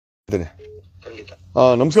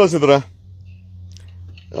ನಮಸ್ಕಾರ ಸ್ನೇಹಿತರೆ.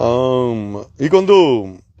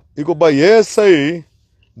 ಈಗೊಬ್ಬ ASI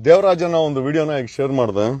ದೇವರಾಜನ ಒಂದು ವಿಡಿಯೋನ ಈಗ ಶೇರ್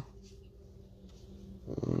ಮಾಡಿದೆ.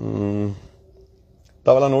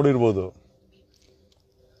 ತಾವೆಲ್ಲ ನೋಡಿರ್ಬೋದು.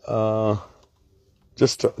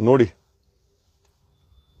 ಜಸ್ಟ್ ನೋಡಿ.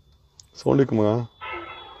 ಸೌಂಡಿಕ್ ಮಗ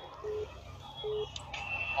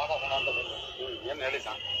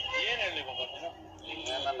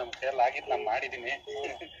ಮಾಡಿದೀನಿ.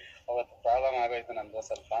 ಅವತ್ತು ಪ್ರಾಬ್ಲಮ್ ಆಗೋಯ್ತು ನಂದು,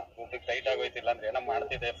 ಸ್ವಲ್ಪ ದುಡ್ಡಿಗೆ ಟೈಟ್ ಆಗೋಯ್ತು. ಇಲ್ಲ ಅಂದ್ರೆ ಏನೋ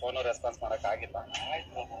ಮಾಡ್ತಿದ್ದೆ, ಫೋನು ರೆಸ್ಪಾನ್ಸ್ ಮಾಡಕ್ ಆಗಿಲ್ಲ.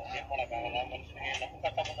 ಏನ್ ಮಾಡಕ್ಕಾಗಲ್ಲ, ಮನುಷ್ಯನಿಗೆ ನಮ್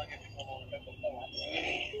ಕಷ್ಟ ಬಂದಾಗ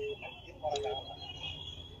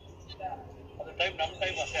ಅದು ಟೈಮ್, ನಮ್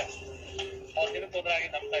ಟೈಮ್ ಅಷ್ಟೇ. ಅವ್ರ ದಿನ ತೊಂದರೆ ಆಗಿ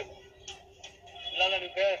ನಮ್ ಟೈಮ್. ಇಲ್ಲಾಂದ್ರೆ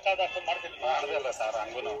ನೀವು ಎಷ್ಟಾದಷ್ಟು ಮಾಡ್ತೀನಿ. ಮಾಡ್ದಲ್ಲ ಸರ್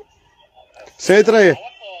ಹಂಗೂನು. ಸ್ನೇಹಿತರೆ,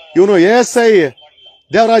 ಇವನು ASI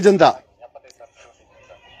ದೇವರಾಜ್ ಅಂತ.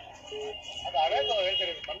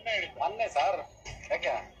 ಮೊನ್ನೆ ಸರ್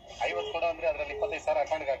ಯಾಕೆ 50 ಕೊಡ ಅಂದ್ರೆ ಅದ್ರಲ್ಲಿ 25,000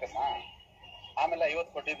 ಅಕೌಂಟ್ಗೆ ಹಾಕದ್ನ, ಆಮೇಲೆ 50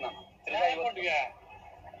 ಕೊಟ್ಟಿದ್ ನಾನು. ತಿರ್ಗಾ 50ಗೆ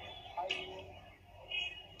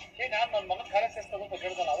ನಾನು ನನ್ನ ಮಗನ ಕಾರ್ಯಶಾಸ್ತ್ರ ತಗೊಂಡು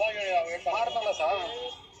ಕೇಳ್ದಲ್ಲ, ಅವಾಗ ಮಾಡ್ದಲ್ಲ ಸರ್.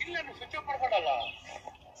 ಇಲ್ಲ ಸ್ವಿಚ್ ಆಫ್ ಮಾಡ್ಕೊಂಡಲ್ಲ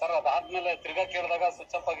ಸರ್. ಅದಾದ್ಮೇಲೆ ತಿರ್ಗಾ ಕೇಳಿದಾಗ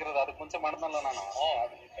ಸ್ವಿಚ್ ಆಫ್ ಆಗಿರೋದು. ಅದಕ್ಕೆ ಮುಂಚೆ ಮಾಡ್ದಲ್ಲ ನಾನು.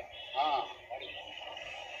 ಹಾ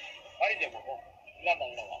ಮಾಡಿದ್ದೆ ಮಗು. ಇಲ್ಲ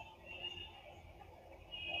ಅನ್ನಲ್ಲ.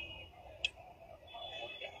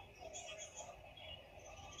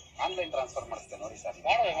 ಆನ್ಲೈನ್ ಟ್ರಾನ್ಸ್ಫರ್ ಮಾಡಿಸ್ತೇನೆ ನೋಡಿ ಸರ್.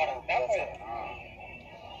 ಮಾಡಿದೆ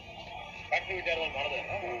ಫ್ಯಾಕ್ಟ್ರಿ ವಿಚಾರದಲ್ಲಿ ಮಾಡಿದೆ.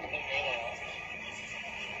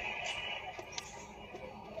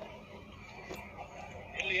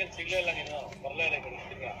 ಎಲ್ಲಿ ಏನು ಸಿಗ್ಲೇ ಇಲ್ಲ, ನೀನು ಬರಲೇ ಇಲ್ಲ.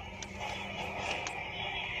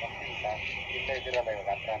 ಇಲ್ಲೇ ಇದ್ದೀರಲ್ಲ ಇವಾಗ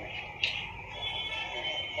ಹತ್ರನೇ.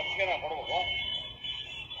 ಖರ್ಚಿಗೆ ನಾನು ಕೊಡ್ಬೇಕು.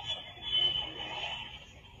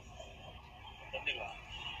 ಬಂದಿಲ್ಲ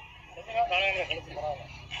ನಾಳೆ ಕಳಿಸಿ ಬರೋಲ್ಲ.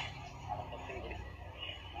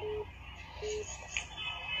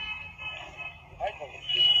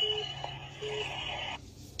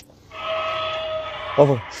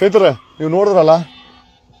 ಸ್ನೇಹಿತರೆ, ನೀವು ನೋಡಿದ್ರಲ್ಲ,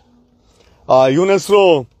 ಇವನ ಹೆಸರು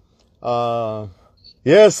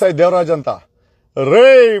ASI ದೇವರಾಜ್ ಅಂತ.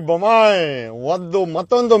 ಬೊಮಾಯ್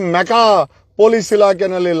ಮತ್ತೊಂದು ಮೆಕಾ ಪೊಲೀಸ್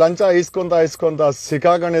ಇಲಾಖೆನಲ್ಲಿ ಲಂಚ ಇಸ್ಕೊಂತ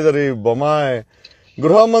ಸಿಕ್ಕಾಕೊಂಡಿದ್ರಿ ಬೊಮಾಯ್.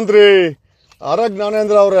 ಗೃಹ ಮಂತ್ರಿ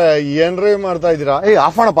ಜ್ಞಾನೇಂದ್ರ ಅವ್ರೆ, ಏನ್ರಿ ಮಾಡ್ತಾ ಇದ್ದೀರಾ?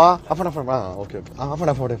 Of okay.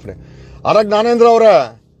 ಜ್ಞಾನೇಂದ್ರ ಅವ್ರೆ,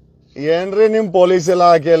 ಏನ್ರಿ ನಿಮ್ ಪೊಲೀಸ್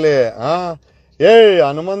ಇಲಾಖೆಯಲ್ಲಿ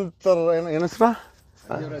ಹನುಮಂತರ ಏನ್ ಹೆಸ್ರ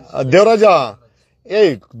ದೇವರಾಜ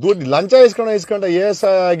ದುಡ್ಡು ಲಂಚ ಇಸ್ಕೊಂಡ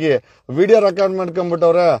ASI ಆಗಿ ವಿಡಿಯೋ ರೆಕಾರ್ಡ್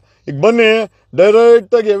ಮಾಡ್ಕೊಂಡ್ಬಿಟ್ಟವ್ರೆ. ಈಗ ಬನ್ನಿ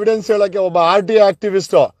ಡೈರೆಕ್ಟ್ ಆಗಿ ಎವಿಡೆನ್ಸ್ ಹೇಳಕ್ಕೆ ಒಬ್ಬ RT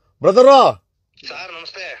ಆಕ್ಟಿವಿಸ್ಟ್ ಬ್ರದರ್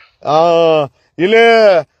ಇಲ್ಲಿ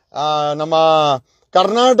ನಮ್ಮ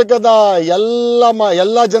ಕರ್ನಾಟಕದ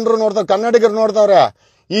ಎಲ್ಲ ಜನರು ನೋಡ್ತಾರೆ, ಕನ್ನಡಿಗರು ನೋಡ್ತಾವ್ರೆ.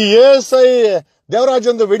 ಈ ASI ದೇವರಾಜ್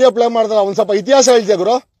ಒಂದು ವಿಡಿಯೋ ಪ್ಲೇ ಮಾಡಿದ್ರ, ಒಂದ್ ಸ್ವಲ್ಪ ಇತಿಹಾಸ ಹೇಳ್ತೀಯ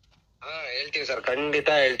ಗುರು? ಹೇಳ್ತೀನಿ ಸರ್, ಖಂಡಿತ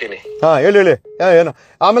ಹೇಳ್ತೀನಿ. ಹೇಳಿ ಏನು.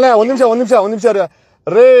 ಆಮೇಲೆ ಒಂದ್ ನಿಮಿಷ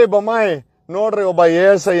ಬೊಮ್ಮಾಯಿ ನೋಡ್ರಿ, ಒಬ್ಬ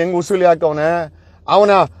ASI ಹೆಂಗ್ ಉಸೂಲಿ ಹಾಕವನೆ.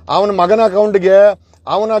 ಅವನ ಮಗನ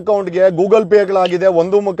ಅಕೌಂಟ್ಗೆ ಗೂಗಲ್ ಪೇಗಳಾಗಿದೆ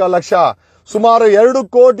 1.25 ಲಕ್ಷ. ಸುಮಾರು 2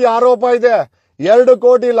 ಕೋಟಿ ಆರೋಪ ಇದೆ. 2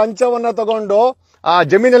 ಕೋಟಿ ಲಂಚವನ್ನ ತಗೊಂಡು ಆ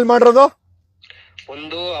ಜಮೀನಲ್ಲಿ ಮಾಡಿರೋದು.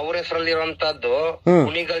 ಒಂದು ಅವ್ರ ಹೆಸರಲ್ಲಿರುವಂತದ್ದು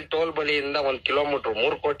ಕುಣಿಗಲ್ ಟೋಲ್ ಬಳಿಯಿಂದ 1 ಕಿಲೋಮೀಟರ್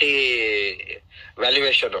 3 ಕೋಟಿ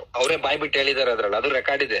ವ್ಯಾಲ್ಯೂಯೇಷನ್. ಅವರೇ ಬಾಯ್ ಬಿಟ್ಟು ಹೇಳಿದಾರೆ ಅದ್ರಲ್ಲಿ. ಅದು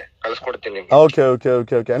ರೆಕಾರ್ಡ್ ಇದೆ, ಕಳ್ಸ್ಕೊಡ್ತೀನಿ.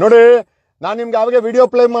 ಓಕೆ ನೋಡಿ, ನಾನ್ ನಿಮ್ಗೆ ಅವಾಗ ವಿಡಿಯೋ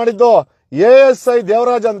ಪ್ಲೇ ಮಾಡಿದ್ದು. ASI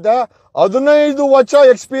ದೇವರಾಜ್ ಅಂತ 15 ವರ್ಷ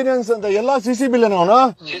ಎಕ್ಸ್ಪೀರಿಯನ್ಸ್ ಅಂತ. ಎಲ್ಲ CCB ಅವನು.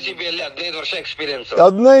 CCB ಅಲ್ಲಿ 15 ವರ್ಷ ಎಕ್ಸ್ಪೀರಿಯನ್ಸ್.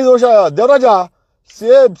 15 ವರ್ಷ ದೇವರಾಜ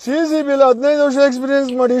CCB 15 ವರ್ಷ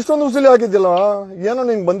ಎಕ್ಸ್ಪೀರಿಯನ್ಸ್ ಮಾಡಿ ಇಷ್ಟೊಂದು ಉಸಿಲಿ ಹಾಕಿದ್ದಿಲ್ಲ. ಏನೋ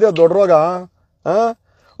ನಿಂಗೆ ಬಂದಿಯ ದೊಡ್ಡ ರೋಗ.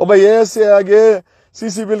 ಒಬ್ಬ ASI ಆಗಿ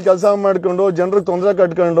CCB ಕೆಲಸ ಮಾಡ್ಕೊಂಡು ಜನರಿಗೆ ತೊಂದರೆ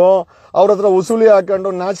ಕಟ್ಕೊಂಡು ಅವ್ರ ಹತ್ರ ಉಸೂಲಿ ಹಾಕೊಂಡು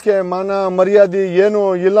ನಾಚಿಕೆ ಮಾನ ಮರ್ಯಾದೆ ಏನು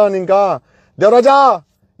ಇಲ್ಲ ನಿಂಕ. ದೇವರಾಜ,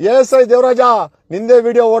 ASI ದೇವರಾಜ, ನಿಂದೇ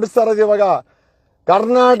ವಿಡಿಯೋ ಓಡಿಸ್ತಾ ಇರೋದು ಇವಾಗ.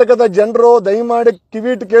 ಕರ್ನಾಟಕದ ಜನರು ದಯಮಾಡಿ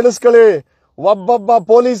ಕಿವಿಟ್ ಕೇಳಿಸ್ಕೊಳ್ಳಿ. ಒಬ್ಬೊಬ್ಬ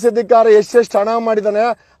ಪೊಲೀಸ್ ಅಧಿಕಾರಿ ಎಷ್ಟೆಷ್ಟು ಹಣ ಮಾಡಿದಾನೆ.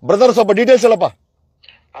 ಬ್ರದರ್, ಸ್ವಲ್ಪ ಡೀಟೇಲ್ಸ್ ಹೇಳಪ್ಪ.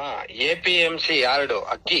 APMC ಯಾರ್ಡು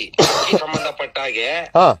ಅಕ್ಕಿ ಸಂಬಂಧಪಟ್ಟ ಹಾಗೆ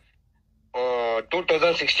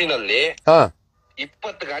 2016 ಅಲ್ಲಿ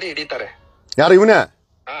 20 ಗಾಡಿ ಹಿಡಿತಾರೆ. ಯಾರು ಇವನೇ?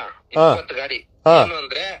 20 ಗಾಡಿ. ಏನು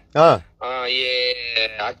ಅಂದ್ರೆ ಈ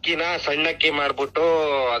ಅಕ್ಕಿನ ಸಣ್ಣಕ್ಕಿ ಮಾಡ್ಬಿಟ್ಟು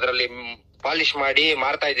ಅದ್ರಲ್ಲಿ ಪಾಲಿಶ್ ಮಾಡಿ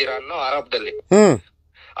ಮಾರ್ತಾ ಇದ್ದೀರಾ ಅನ್ನೋ ಆರೋಪದಲ್ಲಿ.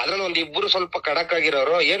 ಅದ್ರಲ್ಲಿ ಒಂದ್ ಇಬ್ರು ಸ್ವಲ್ಪ ಖಡಕ್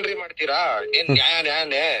ಆಗಿರೋರು, ಏನ್ರಿ ಮಾಡ್ತೀರಾ, ಏನ್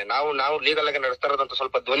ನ್ಯಾಯನೇ, ನಾವು ಲೀಗಲ್ ಆಗಿ ನಡೆಸ್ತಾ ಇರೋದಂತ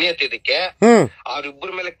ಸ್ವಲ್ಪ ಧ್ವನಿ ಎತ್ತಿದಕ್ಕೆ ಅವ್ರಿಬ್ರ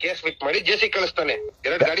ಮೇಲೆ ಕೇಸ್ ಫಿಟ್ ಮಾಡಿ ಜೇಸಿ ಕಳಿಸ್ತಾನೆ.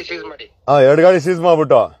 2 ಗಾಡಿ ಸೀಸ್ ಮಾಡಿ. 2 ಗಾಡಿ ಸೀಸ್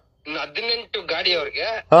ಮಾಡ್ಬಿಟ್ಟು 18 ಗಾಡಿ ಅವ್ರಿಗೆ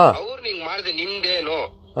ಅವ್ರು ನಿಂಗ್ ಮಾಡಿದೆ ನಿಮ್ದೇನು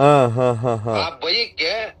ಆ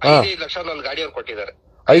ಬೈಕ್ಗೆ 5 ಲಕ್ಷ ಒಂದ್ ಗಾಡಿ ಅವ್ರು ಕೊಟ್ಟಿದ್ದಾರೆ.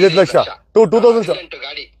 5 ಲಕ್ಷ 2016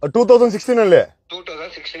 ಗಾಡಿ 2016 ಅಲ್ಲಿ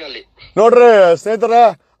 2016 ಅಲ್ಲಿ. ನೋಡ್ರಿ ಸ್ನೇಹಿತರೆ,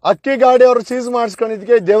 ಅಕ್ಕಿ ಗಾಡಿ ಅವ್ರು ಸೀಸ್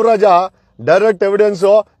ಮಾಡಿಸ್ಕೊಂಡಿದ್ದಕ್ಕೆ ದೇವರಾಜ ಡೈರೆಕ್ಟ್ ಎವಿಡೆನ್ಸ್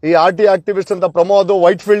ಈ RT ಆಕ್ಟಿವಿಸ್ಟ್ ಅಂತ ಪ್ರಮೋದ್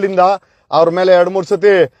ವೈಟ್ ಫೀಲ್ಡ್ ಇಂದ ಅವ್ರ ಮೇಲೆ 2-3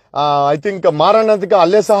 ಸತಿ ಐ ಥಿಂಕ್ ಮಾರಣಾಂತಿಕ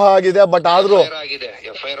ಹಲ್ಲೆ ಸಹ ಆಗಿದೆ. ಬಟ್ ಆದ್ರೂ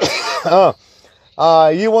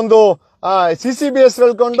ಈ ಒಂದು CCBS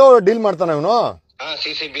ಹೇಳ್ಕೊಂಡು ಡೀಲ್ ಮಾಡ್ತಾನೆ ಇವನು.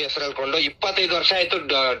 CCBS ಹೇಳ್ಕೊಂಡು 25 ವರ್ಷ ಆಯ್ತು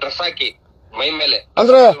ಡ್ರೆಸ್ ಹಾಕಿ ಮೈ ಮೇಲೆ.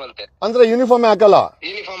 ಅಂದ್ರೆ ಯೂನಿಫಾರ್ಮ್ ಹಾಕಲ್ಲ.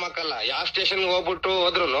 ಯಾವ ಸ್ಟೇಷನ್ ಹೋಗ್ಬಿಟ್ಟು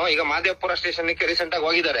ಹೋದ್ರು. ಈಗ ಮಾದೇವಪುರ ಸ್ಟೇಷನ್ ರೀಸೆಂಟ್ ಆಗಿ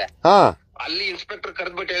ಹೋಗಿದ್ದಾರೆ. ಅಲ್ಲಿ ಇನ್ಸ್ಪೆಕ್ಟರ್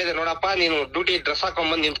ಕರೆದ್ಬಿಟ್ಟು ಹೇಳಿದೆ, ನೋಡಪ್ಪ ನೀನು ಡ್ಯೂಟಿ ಡ್ರೆಸ್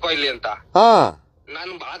ಹಾಕೊಂಡ್ಬಂದ್ ನಿಂತ್ಕೋ ಇಲ್ಲಿ ಅಂತ.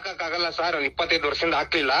 ನಾನು ಹಾಕಕ್ಕಾಗಲ್ಲ ಸರ್, 25 ವರ್ಷದಿಂದ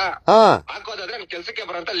ಹಾಕ್ಲಿಲ್ಲ, ಹಾಕೋದಾದ್ರೆ ನನ್ ಕೆಲ್ಸಕ್ಕೆ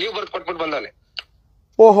ಬರಂತ ಲೀವ್ ಬರ್ದ್ ಕೊಟ್ಬಿಟ್ಟು ಬಂದಾನೆ.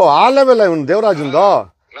 ಓಹೋ, ಆ ಲೆವೆಲ್ ಇವನು ದೇವರಾಜಂದು.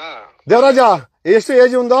 ದೇವರಾಜ ಎಷ್ಟು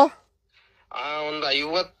ಏಜ್ ಒಂದು? ಒಂದು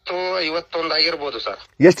 50-51 ಆಗಿರ್ಬೋದು ಸರ್.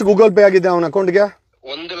 ಎಷ್ಟು ಗೂಗಲ್ ಪೇ ಆಗಿದೆ ಅವನ ಅಕೌಂಟ್ಗೆ?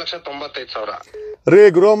 1,95,000. ರೀ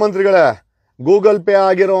ಗೃಹ ಮಂತ್ರಿಗಳೇ, ಗೂಗಲ್ ಪೇ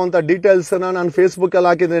ಆಗಿರೋಂತ ಡೀಟೇಲ್ಸ್ ನಾನು ಫೇಸ್ಬುಕ್ ಅಲ್ಲಿ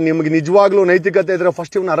ಹಾಕಿದ್ರೆ ನಿಮ್ಗೆ ನಿಜವಾಗ್ಲೂ ನೈತಿಕತೆ ಇದ್ರೆ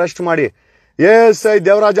ಫಸ್ಟ್ ಇವನ್ನ ಅರೆಸ್ಟ್ ಮಾಡಿ. SI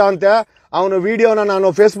ದೇವರಾಜ ಅಂತೆ ಅವನ ವಿಡಿಯೋನ ನಾನು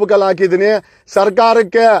ಫೇಸ್ಬುಕ್ ಅಲ್ಲಿ ಹಾಕಿದ್ದೀನಿ.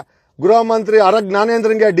 ಸರ್ಕಾರಕ್ಕೆ ಗೃಹ ಮಂತ್ರಿ ಆರ್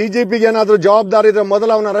ಜ್ಞಾನೇಂದ್ರನ್ಗೆ DGPಗೆ ಏನಾದ್ರು ಜವಾಬ್ದಾರಿ ಇದ್ರೆ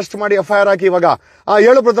ಮೊದಲು ಅವನ ಅರೆಸ್ಟ್ ಮಾಡಿ FIR ಹಾಕಿ. ಇವಾಗ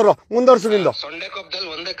ಹೇಳು ಬ್ರದರ್, ಮುಂದುವರ್ಸು ನಿಂದು. ಸೊಂಡೆಕೊಪ್ಪದಲ್ಲಿ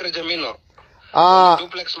 1 ಎಕರೆ ಜಮೀನು,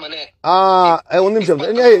 ಡೂಪ್ಲೆಕ್ಸ್ ಮನೆ. ಒಂದ್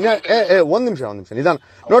ನಿಮಿಷ ನಿಧಾನ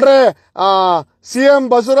ನೋಡ್ರಿ. CM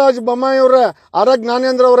ಬಸವರಾಜ ಬೊಮ್ಮಾಯಿ ಅವ್ರೆ, ಆರ್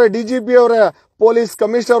ಜ್ಞಾನೇಂದ್ರ ಅವರೇ, DGP ಅವರೇ, ಪೊಲೀಸ್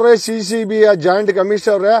ಕಮಿಷನರ್ ಅವರೇ, CCB ಜಾಯಿಂಟ್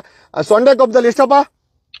ಕಮಿಷನರ್ ಅವರೇ, ಸೊಂಡೆಕೊಪ್ಪದಲ್ಲಿ ಎಷ್ಟಪ್ಪ?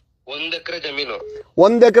 1 ಎಕರೆ ಜಮೀನು.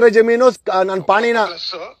 1 ಎಕರೆ ಜಮೀನು ನನ್ ಪಾಣಿನ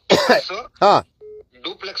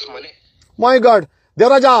ಡೂಪ್ಲೆಕ್ಸ್ ಮನೆ. ಮೈ ಗಾಡ್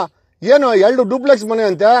ದೇವರಾಜ, ಏನು 2 ಡೂಪ್ಲೆಕ್ಸ್ ಮನೆ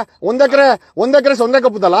ಅಂತೆ? 1 ಎಕರೆ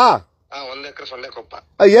ಸೊಂಡೆಕೊಪ್ಪದಲ್ಲ? 1 ಎಕರೆ ಸೊಂಡೆಕೊಪ್ಪ.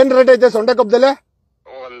 ಏನ್ ರೇಟ್ ಐತೆ ಸೊಂಡೆಕೊಪ್ಪದಲ್ಲಿ?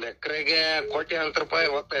 1 ಎಕರೆಗೆ ಕೋಟ್ಯಾಂತರ ರೂಪಾಯಿ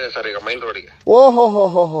ಹೋಗ್ತಾ ಇದೆ ಸರ್ ಈಗ ಮೈನ್ ರೋಡ್ಗೆ. ಓಹೋ,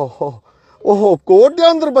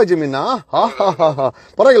 ಕೋಟ್ಯಾಂತರ ರೂಪಾಯಿ ಜಮೀನಾ?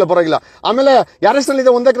 ಪರವಾಗಿಲ್ಲ. ಆಮೇಲೆ ಯಾರ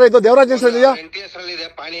ಹೆಸರಲ್ಲಿದೆ 1 ಎಕರೆ ಆಯ್ತು? ದೇವರಾಜ್ ಹೆಸರಲ್ಲಿದೆಯಾ? ಹೆಸರಲ್ಲಿದೆ,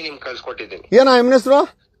 ಪಾಣಿ ನಿಮ್ ಕಳ್ಸಿಕೊಟ್ಟಿದ್ದೀನಿ. ಏನ ಎಮ್ಮನ ಹೆಸರು?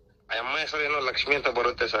 ಅಮ್ಮ ಹೆಸರು ಏನೋ ಲಕ್ಷ್ಮಿ ಅಂತ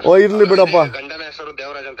ಬರುತ್ತೆ ಸರ್. ಇರ್ಲಿ ಬಿಡಪ್ಪ. ಗಂಡನ ಹೆಸರು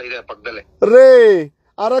ದೇವರಾಜ್ ಅಂತ ಇದೆ ಪಕ್ಕದಲ್ಲಿ. ರೇ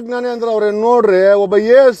ಆರ್ ಜ್ಞಾನೇಂದ್ರ ಅವ್ರೆ, ನೋಡ್ರಿ ಒಬ್ಬ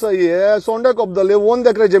SI ಸೊಂಡೆಕೊಪ್ಪದಲ್ಲಿ 1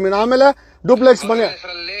 ಎಕರೆ ಜಮೀನು, ಆಮೇಲೆ ಡೂಪ್ಲೆಕ್ಸ್ ಮನೆ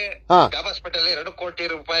ಹೆಸರಲ್ಲಿ ದಾಬಾಸ್ಪೇಟೆಯಲ್ಲಿ 2 ಕೋಟಿ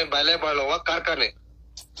ರೂಪಾಯಿ ಬೆಲೆ ಬಾಳುವ ಕಾರ್ಖಾನೆ.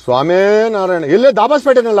 ಸ್ವಾಮಿ ನಾರಾಯಣ, ಇಲ್ಲೇ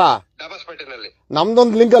ದಾಬಾಸ್ಪೇಟೆನಲ್ಲ? ದಾಬಾಸ್ಪೇಟೆನಲ್ಲಿ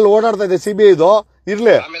ನಮ್ದೊಂದು ಲಿಂಕ್ ಅಲ್ಲಿ ಓಡಾಡ್ತಾ ಇದೆ, CBI ಇದು.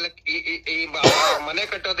 ಇರ್ಲಿ. ಆಮೇಲೆ ಈ ಮನೆ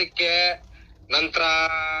ಕಟ್ಟೋದಿಕ್ಕೆ ನಂತರ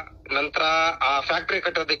ಆ ಫ್ಯಾಕ್ಟರಿ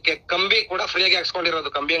ಕಟ್ಟೋದಕ್ಕೆ ಕಂಬಿ ಕೂಡ ಫ್ರೀಯಾಗಿ ಹಾಕ್ಸ್ಕೊಂಡಿರೋದು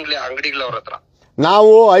ಕಂಬಿ ಅಂಗಡಿಗಳವ್ರ ಹತ್ರ.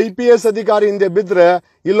 ನಾವು IPS ಅಧಿಕಾರಿ ಹಿಂದೆ ಬಿದ್ರೆ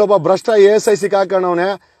ಇಲ್ಲೊಬ್ಬ ಭ್ರಷ್ಟ ASI ಸಿಕ್ಕಾಕಣವನೆ.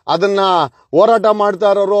 ಅದನ್ನ ಹೋರಾಟ ಮಾಡ್ತಾ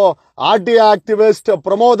ಇರೋರು RT ಆಕ್ಟಿವಿಸ್ಟ್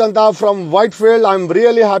ಪ್ರಮೋದ್ ಅಂತ from white field. I am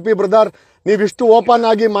really happy brother, ನೀವಿಷ್ಟು open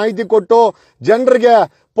ಆಗಿ ಮಾಹಿತಿ ಕೊಟ್ಟು ಜನರಿಗೆ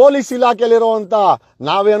ಪೊಲೀಸ್ ಇಲಾಖೆಯಲ್ಲಿರುವಂತ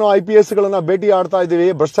ನಾವೇನೋ IPS ಗಳನ್ನ ಭೇಟಿ ಆಡ್ತಾ ಇದೀವಿ,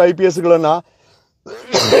 ಭ್ರಷ್ಟ IPS ಗಳನ್ನ.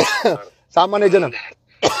 ಸಾಮಾನ್ಯ ಜನ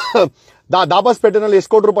ದಾಬಾಸ್ಪೇಟೆನಲ್ಲಿ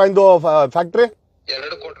ಎಷ್ಟು ಕೋಟಿ ರೂಪಾಯಿಂದು ಫ್ಯಾಕ್ಟ್ರಿ?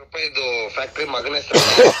 2 ಕೋಟಿ ರೂಪಾಯಿದು ಫ್ಯಾಕ್ಟ್ರಿ ಮಗನೇ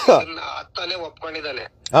ಹತ್ತಾನೆ ಒಪ್ಕೊಂಡಿದ್ದಾನೆ.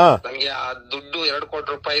 ನನಗೆ ಆ ದುಡ್ಡು 2 ಕೋಟಿ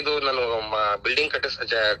ರೂಪಾಯಿದು ನಾನು ಬಿಲ್ಡಿಂಗ್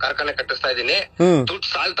ಕಾರ್ಖಾನೆ ಕಟ್ಟಿಸ್ತಾ ಇದ್ದೀನಿ, ದುಡ್ಡು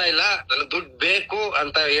ಸಾಲ್ತಾ ಇಲ್ಲ, ನನಗೆ ದುಡ್ಡು ಬೇಕು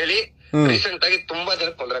ಅಂತ ಹೇಳಿ ರೀಸೆಂಟ್ ಆಗಿ ತುಂಬಾ ಜನ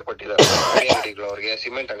ತೊಂದರೆ ಕೊಟ್ಟಿದ್ದಾರೆ ಅಂಗಡಿಗಳವ್ರಿಗೆ,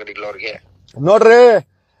 ಸಿಮೆಂಟ್ ಅಂಗಡಿಗಳವ್ರಿಗೆ. ನೋಡ್ರಿ,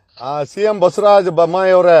 CM ಬಸವರಾಜ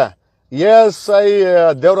ಬೊಮ್ಮಾಯಿ ಅವರೇ, SI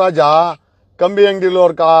ದೇವರಾಜ ಕಂಬಿ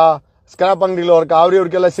ಅಂಗಡಿಗಳವ್ರಕ, ಸ್ಕ್ರಾಪ್ ಅಂಗಡಿಗಳವ್ರಕ,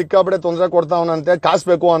 ಅವ್ರಿಗೆಲ್ಲ ಸಿಕ್ಕಾಪಡೆ ತೊಂದರೆ ಕೊಡ್ತಾವನಂತೆ, ಕಾಸು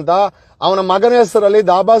ಬೇಕು ಅಂತ. ಅವನ ಮಗನ ಹೆಸರಲ್ಲಿ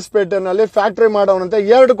ದಾಬಾಸ್ಪೇಟೆನಲ್ಲಿ ಫ್ಯಾಕ್ಟರಿ ಮಾಡೋನಂತೆ,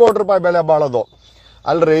 2 ಕೋಟಿ ರೂಪಾಯಿ ಬೆಲೆ ಬಾಳೋದು.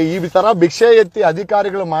 ಅಲ್ರಿ, ಈ ತರ ಭಿಕ್ಷೆ ಎತ್ತಿ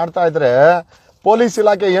ಅಧಿಕಾರಿಗಳು ಮಾಡ್ತಾ ಇದ್ರೆ ಪೊಲೀಸ್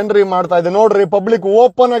ಇಲಾಖೆ ಏನ್ರಿ ಮಾಡ್ತಾ ಇದೆ ನೋಡ್ರಿ. ಪಬ್ಲಿಕ್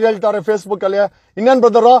ಓಪನ್ ಆಗಿ ಹೇಳ್ತಾರೆ ಫೇಸ್ಬುಕ್ ಅಲ್ಲಿ. ಇನ್ನೇನ್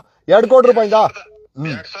ಬ್ರದರ್, 2 ಕೋಟಿ ರೂಪಾಯಿಂದ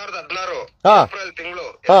 2016 ಏಪ್ರಿಲ್ ತಿಂಗಳು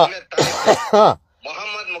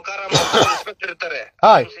ಮೊಹಮ್ಮದ್ ಮುಕಾರಮ್ ಇನ್ಸ್ಪೆಕ್ಟರ್ ಇರ್ತಾರೆ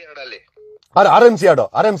RMC ಯಾರ್ಡ್ ಅಲ್ಲಿ.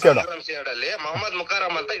 ಮೊಹಮ್ಮದ್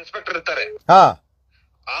ಮುಕಾರಮ್ ಅಂತ ಇನ್ಸ್ಪೆಕ್ಟರ್ ಇರ್ತಾರೆ.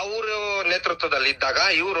 ಅವರು ನೇತೃತ್ವದಲ್ಲಿ ಇದ್ದಾಗ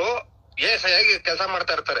ಇವರು ASI ಆಗಿ ಕೆಲಸ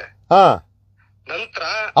ಮಾಡ್ತಾ ಇರ್ತಾರೆ. ನಂತರ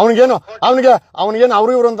ಅವನಿಗೇನು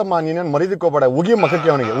ಅವ್ರು ಇವ್ರು ಅಂತಮ್ಮ, ನೀನೇನ್ ಮರೀದಿಕ್ಕೋಬೇಡ, ಉಗಿ ಮಖಕ್ಕೆ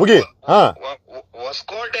ಅವನಿಗೆ ಉಗಿ.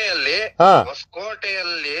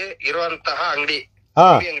 ಹೊಸಕೋಟೆಯಲ್ಲಿ ಇರುವಂತಹ ಅಂಗಡಿ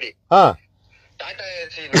ಟಾಟಾ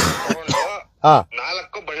AC ತಗೊಂಡು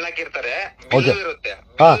 4 ಬಣ್ಣಾಕಿರ್ತಾರೆ, ಬಿಲ್ ಇರುತ್ತೆ.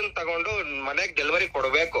 ಬಿಲ್ ತಗೊಂಡು ಮನೆಗ್ ಡೆಲಿವರಿ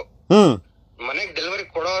ಕೊಡಬೇಕು. ಮನೆಗ್ ಡೆಲಿವರಿ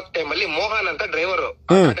ಕೊಡೋ ಟೈಮಲ್ಲಿ ಮೋಹನ್ ಅಂತ ಡ್ರೈವರ್,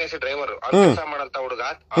 ಟಾಟಾ AC ಡ್ರೈವರ್, ಕೆಲಸ ಮಾಡಂತ ಹುಡುಗ.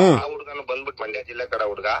 ಆ ಹುಡುಗನು ಬಂದ್ಬಿಟ್ಟು ಮಂಡ್ಯ ಜಿಲ್ಲೆ ಕಡೆ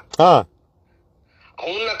ಹುಡುಗ.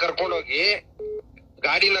 ಅವನ್ನ ಕರ್ಕೊಂಡೋಗಿ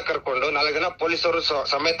ಗಾಡಿನ ಕರ್ಕೊಂಡು 4 ಜನ ಪೊಲೀಸರು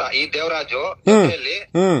ಸಮೇತ ಈ ದೇವರಾಜು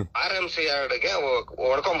RMC ಯಾರ್ಡ್ಗೆ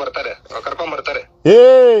ಕರ್ಕೊಂಡ್ ಬರ್ತಾರೆ.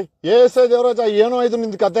 SI ದೇವರಾಜ, ಏನೋ ಇದು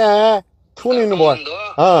ನಿಂದ ಕತೆ? ಬಿಲ್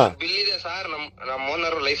ಇದೆ ಸರ್, ನಮ್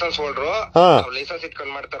ಓನರ್ ಲೈಸೆನ್ಸ್ ಹೋಲ್ಡ್ರು, ಲೈಸೆನ್ಸ್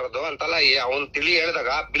ಇಟ್ಕೊಂಡ್ ಮಾಡ್ತಾ ಇರೋದು ಅಂತಲ್ಲ. ಅವ್ನ್ ತಿಳಿ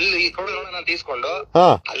ಹೇಳಿದಾಗ ಬಿಲ್ ಕೊಡು ನೋಡೋಣ ಅಂತ ಇಸ್ಕೊಂಡು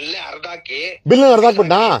ಅಲ್ಲೇ ಅರ್ಧಾಕಿ ಬಿಲ್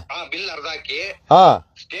ಅರ್ಧಾಕಿ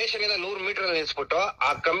ಸ್ಟೇಷನ್ ಇಂದ 100 ಮೀಟರ್ ನಿಲ್ಸ್ಬಿಟ್ಟು ಆ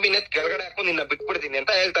ಕಂಬಿನ ಕೆಳಗಡೆ ಹಾಕು ನಿನ್ನ ಬಿಟ್ಬಿಡ್ತೀನಿ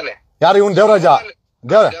ಅಂತ ಹೇಳ್ತಾನೆ. ಯಾರು? ಇವನ್ ದೇವರಾಜ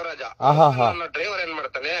ದೇವರಾಜ. ಡ್ರೈವರ್ ಏನ್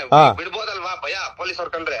ಮಾಡ್ತಾನೆ, ಬಿಡ್ಬೋದಲ್ವಾ ಭಯ ಪೊಲೀಸ್ ಅವ್ರ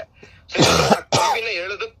ಕಂಡ್ರೆ, ಕಂಬಿನ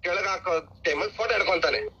ಎಳೆದು ಕೆಳಗ ಹಾಕೋ ಟೈಮಲ್ಲಿ ಫೋಟೋ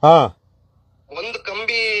ಹಿಡ್ಕೊಂತಾನೆ. ಒಂದು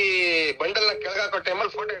ಕಂಬಿ ಬಂಡಲ್ ನ ಕೆಳಗ ಹಾಕೋ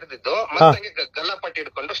ಟೈಮಲ್ಲಿ ಫೋಟೋ ಹಿಡಿದಿದ್ದು, ಮತ್ತೆ ಗಲ್ಲಪಟ್ಟಿ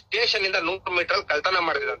ಹಿಡ್ಕೊಂಡು ಸ್ಟೇಷನ್ ಇಂದ 100 ಮೀಟರ್ ಕಳ್ತನ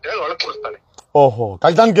ಮಾಡಿದ ಅಂತ ಹೇಳಿ ಒಳಗ್ ಕೂರಿಸ್ತಾನೆ. ಓಹೋ,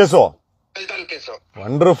 ಕಳ್ತನ ಕೇಸು.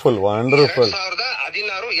 ವಂಡರ್ಫುಲ್.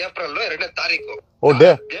 2016 ಏಪ್ರಿಲ್ 2ನೇ ತಾರೀಕು.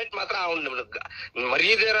 ಡೇಟ್ ಮಾತ್ರ ಅವ್ನು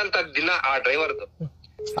ಮರೀದಿರಂತ ದಿನ ಆ ಡ್ರೈವರ್ದು.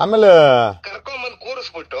 ಆಮೇಲೆ ಕರ್ಕೊಂಬಂದ್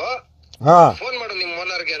ಕೂರಿಸ್ಬಿಟ್ಟು ಫೋನ್ ಮಾಡು ನಿಮ್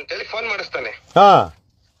ಓನರ್ಗೆ ಅಂತೇಳಿ ಫೋನ್ ಮಾಡಿಸ್ತಾನೆ.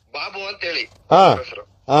 ಬಾಬು ಅಂತ ಹೇಳಿ ಹೆಸರು.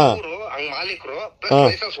 ಅವರು ಹಂಗ್ ಮಾಲೀಕರು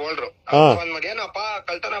ಲೈಸೆನ್ಸ್ ಹೋಲ್ಡ್ರು ಫೋನ್ ಮಾಡಿ, ಏನಪ್ಪ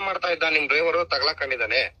ಕಳ್ತನ ಮಾಡ್ತಾ ಇದ್ದ ನಿಮ್ ಡ್ರೈವರ್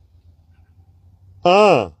ತಗ್ಲಾಕೊಂಡಿದ್ದಾನೆ,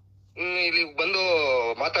 ಇಲ್ಲಿ ಬಂದು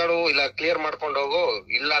ಮಾತಾಡು, ಇಲ್ಲ ಕ್ಲಿಯರ್ ಮಾಡ್ಕೊಂಡು ಹೋಗು,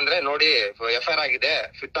 ಇಲ್ಲ ಅಂದ್ರೆ ನೋಡಿ FIR ಆಗಿದೆ,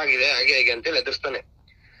 ಫಿಟ್ ಆಗಿದೆ, ಹಾಗೆ ಹೇಗೆ ಅಂತೇಳಿ ಎದುರಿಸ್ತಾನೆ.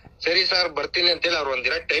 ಸರಿ ಸರ್ ಬರ್ತೀನಿ ಅಂತೇಳಿ ಅವ್ರು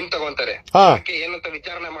ಒಂದಿನ ಟೈಮ್ ತಗೊಂತಾರೆ ಏನಂತ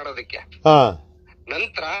ವಿಚಾರಣೆ ಮಾಡೋದಕ್ಕೆ.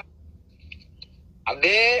 ನಂತರ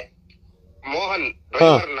ಅದೇ ಮೋಹನ್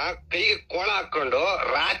ಡ್ರೈವರ್ನ ಕೈಗೆ ಕೋಳ ಹಾಕೊಂಡು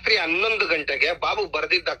ರಾತ್ರಿ 11 ಗಂಟೆಗೆ ಬಾಬು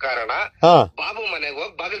ಬರ್ದಿದ್ದ ಕಾರಣ ಬಾಬು ಮನೆಗೆ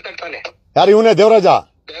ಹೋಗಿ ಬಾಗಿಲು ತಟ್ತಾನೆ. ಯಾರು ಇವನೇ? ದೇವರಾಜ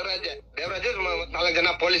 4 ಜನ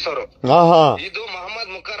ಪೊಲೀಸ್ ಅವರು. ಇದು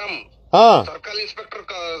ಮೊಹಮ್ಮದ್ ಮುಕರಂ ಸರ್ಕಲ್ ಇನ್ಸ್ಪೆಕ್ಟರ್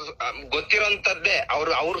ಗೊತ್ತಿರೋಂತದ್ದೇ,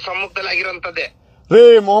 ಅವ್ರ ಸಮ್ಮುಖದಲ್ಲಿ ಆಗಿರೋಂತದ್ದೇ ರೀ.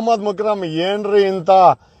 ಮೊಹಮ್ಮದ್ ಮುಕರಂ ಏನ್ರಿ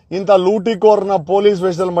ಇಂತ ಲೂಟಿಕೋರ್ನ ಪೊಲೀಸ್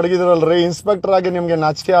ವೇಷದಲ್ಲಿ ಮಡಗಿದ್ರಲ್ರಿ, ಇನ್ಸ್ಪೆಕ್ಟರ್ ಆಗಿ ನಿಮ್ಗೆ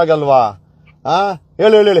ನಾಚಿಕೆ ಆಗಲ್ವಾ?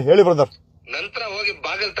 ಹೇಳಿ ಬ್ರದರ್. ನಂತರ ಹೋಗಿ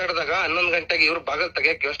ಬಾಗಿಲ್ ತಡೆದಾಗ 11 ಗಂಟೆಗೆ ಇವ್ರು ಬಾಗಿಲ್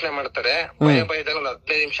ತೆಗಿಯಕ್ ಯೋಚನೆ ಮಾಡ್ತಾರೆ. ಭಯದಲ್ಲಿ ಒಂದು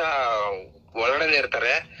 15 ನಿಮಿಷ ಒಳಗಡೆನೆ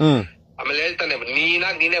ಇರ್ತಾರೆ. ಆಮೇಲೆ ಹೇಳ್ತಾನೆ,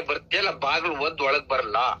 ನೀನೇ ಬರ್ತೀಯಲ್ಲ, ಬಾಗಿಲು ಒದ್ದು ಒಳಗ್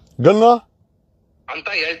ಬರಲ್ಲ ಗನ್ನು ಅಂತ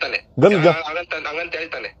ಹೇಳ್ತಾನೆ. ಹಂಗಂತ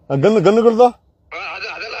ಹೇಳ್ತಾನೆ. ಗನ್ನುಗಳ್ದು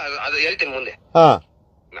ಅದೆಲ್ಲ ಅದು ಹೇಳ್ತೀನಿ ಮುಂದೆ.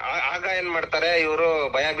 ಆಗ ಏನ್ ಮಾಡ್ತಾರೆ ಇವರು,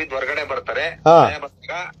 ಭಯ ಬಿದ್ದು ಹೊರಗಡೆ ಬರ್ತಾರೆ. ಭಯ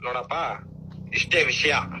ಬಂದಾಗ, ನೋಡಪ್ಪ ಇಷ್ಟೇ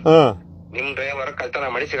ವಿಷಯ, ನಿಮ್ ಡ್ರೈವರ್ ಕಳ್ತನ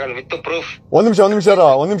ಮಾಡಿ ಸಿಗೋಣ ವಿತ್ ಪ್ರೂಫ್. ಒಂದ್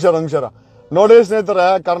ನಿಮಿಷ ನೋಡಿ ಸ್ನೇಹಿತರೆ,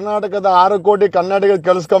 ಕರ್ನಾಟಕದ 6 ಕೋಟಿ ಕನ್ನಡಿಗ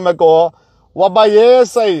ಕೆಲ್ಸ್ಕೊಬೇಕು. ಒಬ್ಬ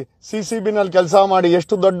ASI CCB ನಲ್ಲಿ ಕೆಲಸ ಮಾಡಿ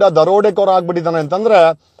ಎಷ್ಟು ದೊಡ್ಡ ದರೋಡೆಕೋರ ಆಗ್ಬಿಟ್ಟಿದ್ದಾನೆ ಅಂತಂದ್ರೆ,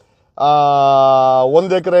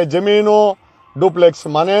 1 ಎಕರೆ ಜಮೀನು, ಡೂಪ್ಲೆಕ್ಸ್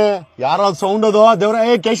ಮನೆ, ಯಾರ ಸೌಂಡ್ ಅದು ದೇವ್ರ,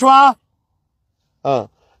 ಕೇಶವ,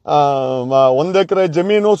 1 ಎಕರೆ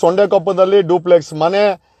ಜಮೀನು, ಸೊಂಡೆಕೊಪ್ಪದಲ್ಲಿ ಡೂಪ್ಲೆಕ್ಸ್ ಮನೆ,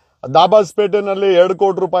 ದಾಬಾಸ್ಪೇಟೆನಲ್ಲಿ 2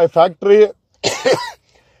 ಕೋಟಿ ರೂಪಾಯಿ ಫ್ಯಾಕ್ಟರಿ,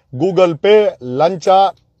 ಗೂಗಲ್ ಪೇ, ಲಂಚ,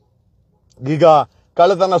 ಈಗ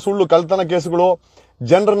ಕಳ್ಳತನ, ಸುಳ್ಳು ಕಳ್ಳತನ ಕೇಸುಗಳು,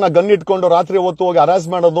 ಜನರನ್ನ ಗನ್ನಿಟ್ಕೊಂಡು ರಾತ್ರಿ ಹೊತ್ತು ಹೋಗಿ ಹರಾಸ್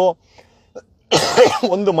ಮಾಡೋದು,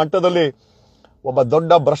 ಒಂದು ಮಟ್ಟದಲ್ಲಿ ಒಬ್ಬ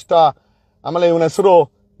ದೊಡ್ಡ ಭ್ರಷ್ಟ. ಆಮೇಲೆ ಇವನ ಹೆಸರು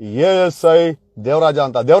ASI ದೇವರಾಜ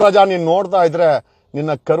ಅಂತ. ದೇವರಾಜ, ನೀನ್ ನೋಡ್ತಾ ಇದ್ರೆ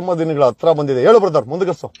ನಿನ್ನ ಕರ್ಮ ದಿನಗಳ ಹತ್ರ ಬಂದಿದೆ. ಹೇಳು ಬ್ರದರ್,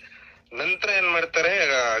 ಮುಂದಗಸ್ಸು. ನಂತರ ಏನ್ ಮಾಡ್ತಾರೆ,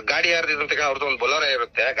 ಗಾಡಿ ಯಾರ್ದಂತ ಅವ್ರದ್ದು ಒಂದು ಬೊಲೋರ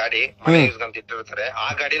ಇರುತ್ತೆ, ಗಾಡಿ ಮನೆ ಯೂಸ್ ಅಂತ ಇಟ್ಟಿರ್ತಾರೆ. ಆ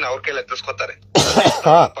ಗಾಡಿನ ಅವ್ರ ಕೈಲಿ ಎತ್ತಿಸ್ಕೊತಾರೆ,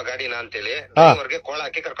 ಗಾಡಿನ ಅಂತೇಳಿ. ಡ್ರೈವರ್ಗೆ ಕೋಳ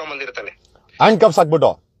ಹಾಕಿ ಕರ್ಕೊಂಡ್ ಬಂದಿರ್ತಾನೆ, ಹ್ಯಾಂಡ್ ಕಪ್ಸ್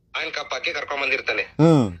ಹಾಕ್ಬಿಟ್ಟು ಹ್ಯಾಂಡ್ ಕಪ್ ಹಾಕಿ ಕರ್ಕೊಂಡ್ ಬಂದಿರ್ತಾನೆ.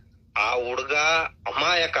 ಆ ಹುಡ್ಗ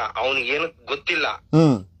ಅಮಾಯಕ, ಅವನಿಗೇನು ಗೊತ್ತಿಲ್ಲ.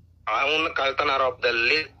 ಅವನ ಕಳ್ತನ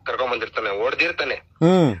ಆರೋಪದಲ್ಲಿ ಕರ್ಕೊಂಡ್ ಬಂದಿರ್ತಾನೆ, ಹೊಡೆದಿರ್ತಾನೆ.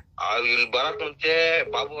 ಇಲ್ಲಿ ಬರಕ್ ಮುಂಚೆ,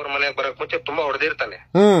 ಬಾಬು ಅವ್ರ ಮನೆಗೆ ಬರಕ್ ಮುಂಚೆ ತುಂಬಾ ಹೊಡೆದಿರ್ತಾನೆ.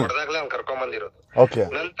 ಹೊಡೆದಾಗ್ಲೇ ಅವ್ನ್ ಕರ್ಕೊಂಡ್ ಬಂದಿರೋದು.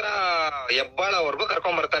 ನಂತರ ಹೆಬ್ಬಾಳವರೆಗೂ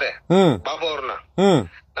ಕರ್ಕೊಂಡ್ ಬರ್ತಾರೆ ಬಾಬು ಅವ್ರನ್ನ.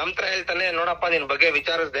 ನಂತರ ಹೇಳ್ತಾನೆ, ನೋಡಪ್ಪ ನಿನ್ ಬಗ್ಗೆ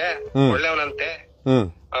ವಿಚಾರಿಸ್ದೆ, ಒಳ್ಳೆಯವನಂತೆ,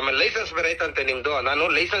 ಆಮೇಲೆ ಲೈಸೆನ್ಸ್ ಬೇರೆ ಐತಂತೆ ನಿಮ್ದು, ನಾನು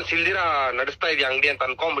ಲೈಸೆನ್ಸ್ ಇಲ್ದಿರ ನಡೆಸ್ತಾ ಇದೀಯ ಅಂಗಡಿ ಅಂತ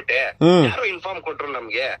ಅನ್ಕೊಂಡ್ಬಿಟ್ಟೆ, ಯಾರು ಇನ್ಫಾರ್ಮ್ ಕೊಟ್ರು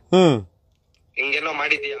ನಮ್ಗೆ, ಹಿಂಗೇನೋ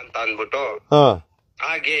ಮಾಡಿದೀಯ ಅಂತ ಅಂದ್ಬಿಟ್ಟು,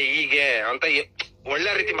 ಹಾಗೆ ಹೀಗೆ ಅಂತ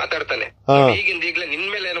ಒಳ್ಳೆ ರೀತಿ ಮಾತಾಡ್ತಾನೆ. ಈಗಿಂದ ಈಗ್ಲೇ ನಿನ್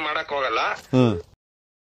ಮೇಲೆ ಏನು ಮಾಡಕ್ ಹೋಗಲ್ಲ,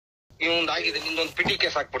 ಇವಂದಾಗಿದೆ, ನಿಂದೊಂದು ಪಿಟಿ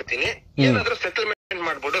ಕೇಸ್ ಹಾಕ್ಬಿಡ್ತೀನಿ, ಏನಾದ್ರೂ ಸೆಟಲ್ಮೆಂಟ್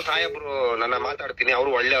ಮಾಡ್ಬಿಟ್ಟು ಸಾಹೇಬ್ರು ನನ್ನ ಮಾತಾಡ್ತೀನಿ, ಅವ್ರು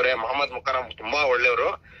ಒಳ್ಳೆಯವ್ರೆ, ಮೊಹಮ್ಮದ್ ಮುಕರಂ ತುಂಬಾ ಒಳ್ಳೆಯವರು,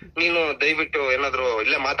 ನೀನು ದಯವಿಟ್ಟು ಏನಾದ್ರು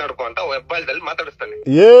ಇಲ್ಲೇ ಮಾತಾಡ್ಕೋ ಅಂತ ಹೆಬ್ಬಾಳದಲ್ಲಿ ಮಾತಾಡಿಸ್ತಾನೆ.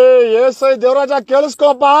 ASI ದೇವರಾಜ,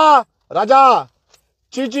 ಕೇಳಿಸ್ಕೋಪ ರಾಜಾ,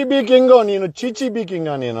 ಚಿಚಿಬಿ ಕಿಂಗು ನೀನು, ಚಿಚಿಬಿ ಕಿಂಗ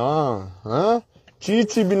ನೀನು.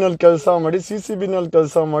 CCB ನಲ್ಲಿ ಕೆಲಸ ಮಾಡಿ, CCB ನಲ್ಲಿ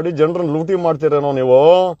ಕೆಲಸ ಮಾಡಿ ಜನರನ್ನ ಲೂಟಿ ಮಾಡ್ತೀರೇನೋ ನೀವು.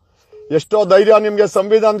 ಎಷ್ಟೋ ಧೈರ್ಯ ನಿಮ್ಗೆ,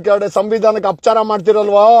 ಸಂವಿಧಾನಕ್ಕೆ ಅಪಚಾರ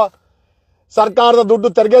ಮಾಡ್ತಿರಲ್ವೋ, ಸರ್ಕಾರದ ದುಡ್ಡು,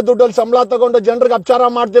 ತೆರಿಗೆ ದುಡ್ಡಲ್ಲಿ ಸಂಬಳ ತಗೊಂಡು ಜನರಿಗೆ ಅಪಚಾರ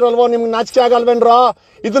ಮಾಡ್ತಿರಲ್ವೋ, ನಿಮ್ಗೆ ನಾಚಿಕೆ ಆಗಲ್ವೇನ್ರೋ?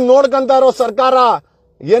 ಇದನ್ನ ನೋಡ್ಕಂತ ಇರೋ ಸರ್ಕಾರ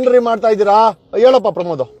ಏನ್ರಿ ಮಾಡ್ತಾ ಇದ್ದೀರಾ? ಹೇಳಪ್ಪ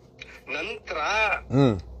ಪ್ರಮೋದ್. ನಂತರ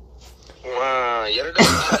 2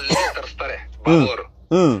 ತರಿಸ್ತಾರೆ ಬಾಬು ಅವರು.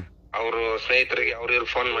 ಅವರು ಸ್ನೇಹಿತರಿಗೆ ಅವ್ರ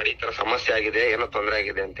ಫೋನ್ ಮಾಡಿ, ಈ ತರ ಸಮಸ್ಯೆ ಆಗಿದೆ, ಏನೋ ತೊಂದರೆ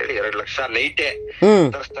ಆಗಿದೆ ಅಂತ ಹೇಳಿ 2 ಲಕ್ಷ ನೈಟೇ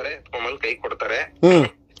ತರಿಸ್ತಾರೆ, ತಗೊಂಬಂದ್ ಕೈ ಕೊಡ್ತಾರೆ.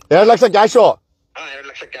 2 ಲಕ್ಷ ಕ್ಯಾಶು. 2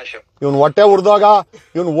 ಲಕ್ಷ ಕ್ಯಾಶ್. ಇವನ್ ಹೊಟ್ಟೆ ಉರ್ದಾಗ,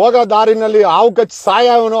 ಇವನ್ ಹೋಗೋ ದಾರಿನಲ್ಲಿ ಹಾವು ಕಚ್ಚಿ ಸಾಯ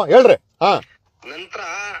ಇವನು, ಹೇಳ್ರಿ. ನಂತರ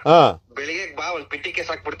ಬೆಳಿಗ್ಗೆ ಬಾ, ಒಂದ್ ಪಿಟಿ ಕೇಸ್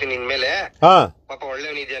ಹಾಕ್ಬಿಡ್ತೀನಿ ನಿನ್ ಮೇಲೆ, ಪಾಪ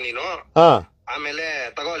ಒಳ್ಳೆಯವನಿದ್ಯಾ ನೀನು, ಆಮೇಲೆ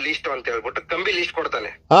ತಗೋ ಲಿಸ್ಟ್ ಅಂತ ಹೇಳ್ಬಿಟ್ಟು ಕಂಬಿ ಲಿಸ್ಟ್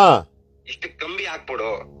ಕೊಡ್ತಾನೆ. ಇಷ್ಟು ಕಂಬಿ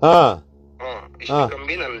ಹಾಕ್ಬಿಡು, ಇಷ್ಟು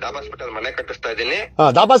ಕಂಬಿ ನಾನು ದಾಬಾಸ್ಪೇಟಲ್ ಮನೆ ಕಟ್ಟಿಸ್ತಾ ಇದ್ದೀನಿ.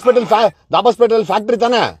 ದಾಬಾಸ್ಪೇಟಲ್ ಫ್ಯಾಕ್ಟ್ರಿ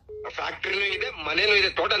ತಾನೆ? ಫ್ಯಾಕ್ಟ್ರಿನೂ ಇದೆ, ಮನೇನು ಇದೆ,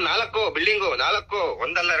 ಟೋಟಲ್ 4 ಬಿಲ್ಡಿಂಗು, 4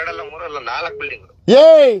 ಒಂದಲ್ಲ ಎರಡಲ್ಲ ಮೂರಲ್ಲ 4 ಬಿಲ್ಡಿಂಗ್. ಏ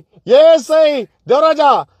ದೇವರಾಜ,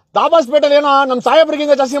 ದಾಬಾಸ್ಪೇಟೆಲ್ ಏನೋ ನಮ್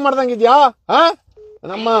ಸಾಹೇಬ್ರಿಗಿಂತ ಜಾಸ್ತಿ ಮಾಡ್ದಂಗಿದ್ಯಾ?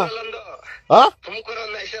 ನಮ್ಮ ತುಮಕೂರು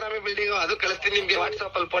ಒಂದು ಐಷಾರಾಮಿ ಬಿಲ್ಡಿಂಗ್, ಅದು ಕಳಿಸ್ತೀನಿ ನಿಮ್ಗೆ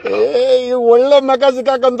ವಾಟ್ಸ್ಆಪ್ ಅಲ್ಲಿ ಫೋಟೋ. ಒಳ್ಳೆ ಮೆಕ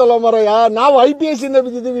ಸಿಕ್ಕಾಕಂತಲ್ಲ ಮರಯ್ಯ. ನಾವು IPS ಇಂದ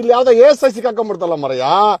ಬಿದ್ದಿದ್ದೀವಿ, ಇಲ್ಲಿ ಯಾವ್ದೋ ASI ಸಿಕ್ಕಾಕೊಂಡ್ಬಿಡ್ತಲ್ಲ ಮರಯ್ಯ.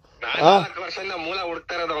 4 ವರ್ಷದಿಂದ ಮೂಲ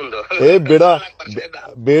ಹುಡುಕ್ತಾ ಇರೋದು ಒಂದು.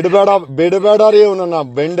 ಬಿಡಬೇಡ ರೀ ಇವನನ್ನ,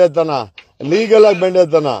 ಬೆಂಡೆತನ, ಲೀಗಲ್ ಆಗಿ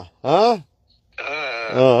ಬೆಂಡೆತನ.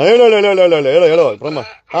 ಹೇಳು ಹೇಳು ಪ್ರಮ.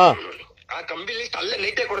 ಆ ಕಂಬಿ ಲಿಸ್ಟ್ ಅಲ್ಲೇ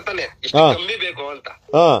ನೀಟೇ ಕೊಡ್ತಾನೆ, ಇಷ್ಟು ಕಂಬಿ ಬೇಕು ಅಂತ,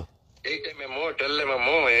 8mm 12mm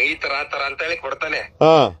ಈ ತರ ಆ ತರ ಅಂತ ಹೇಳಿ ಕೊಡ್ತಾನೆ.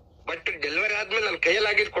 ಬಟ್ ಡೆಲಿವರಿ ಆದ್ಮೇಲೆ ನನ್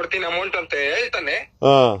ಕೈಯಲ್ಲಾಗಿದ್ ಕೊಡ್ತೀನಿ ಅಮೌಂಟ್ ಅಂತ ಹೇಳ್ತಾನೆ.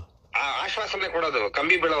 ಆಶ್ವಾಸನೆ ಕೊಡೋದು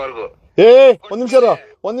ಕಂಬಿ ಬೀಳೋವರೆಗೂ.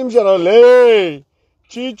 ಒಂದ್ ನಿಮಿಷ ಲೇ,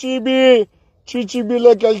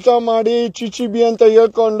 ಚಿಚಿಬಿಲೆ ಕೆಲ್ಸ ಮಾಡಿ ಚಿಚಿಬಿ ಅಂತ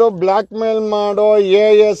ಹೇಳ್ಕೊಂಡು ಬ್ಲಾಕ್ ಮೇಲ್ ಮಾಡೋ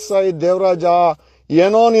ASI ದೇವರಾಜ,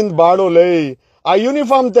 ಏನೋ ನಿಂದ್ ಬಾಡು ಲೇ. ಆ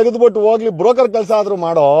ಯೂನಿಫಾರ್ಮ್ ತೆಗೆದ್ಬಿಟ್ಟು ಹೋಗ್ಲಿ ಬ್ರೋಕರ್ ಕೆಲಸ ಆದ್ರೂ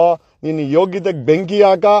ಮಾಡೋ. ನೀನ್ ಯೋಗ್ಯತೆಗೆ ಬೆಂಕಿ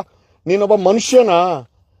ಹಾಕ. ನೀನೊಬ್ಬ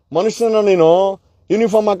ಮನುಷ್ಯನ ನೀನು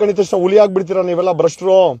ಯೂನಿಫಾರ್ಮ್ ಹಾಕೊಂಡಿದ ತಕ್ಷಣ ಹುಲಿ ಆಗ್ಬಿಡ್ತೀರ ನೀವೆಲ್ಲ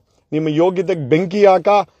ಭ್ರಷ್ಟರು. ನಿಮ್ಮ ಯೋಗ್ಯತೆಗೆ ಬೆಂಕಿ ಹಾಕ.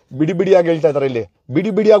 ಬಿಡಿಯಾಗಿ ಹೇಳ್ತಾ ಇದಾರೆ ಇಲ್ಲಿ,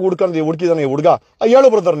 ಬಿಡಿಯಾಗಿ ಹುಡ್ಕಿದಾನೆ ಹುಡ್ಗ. ಹೇಳು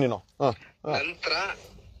ಬ್ರದರ್ ನೀನು. ನಂತರ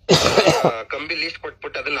ಕಂಬಿ ಲಿಸ್ಟ್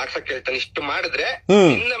ಕೊಟ್ಬಿಟ್ಟು ಅದನ್ನ ಹಾಕ್ಸಕ್ ಹೇಳ್ತಾನೆ. ಇಷ್ಟು ಮಾಡಿದ್ರೆ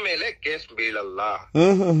ಇನ್ನ ಮೇಲೆ ಕೇಸ್ ಬೀಳಲ್ಲ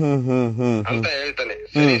ಅಂತ ಹೇಳ್ತಾನೆ.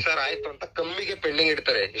 ಸರಿ ಸರ್ ಆಯ್ತು ಅಂತ ಕಂಬಿಗೆ ಪೆಂಡಿಂಗ್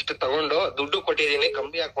ಇಡ್ತಾರೆ. ಇಷ್ಟು ತಗೊಂಡು ದುಡ್ಡು ಕೊಟ್ಟಿದೀನಿ,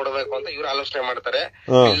 ಕಂಬಿ ಹಾಕಿ ಕೊಡಬೇಕು ಅಂತ ಇವ್ರು ಆಲೋಚನೆ ಮಾಡ್ತಾರೆ.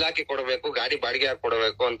 ಬಿಲ್ ಹಾಕಿ ಕೊಡಬೇಕು, ಗಾಡಿ ಬಾಡಿಗೆ ಹಾಕಿ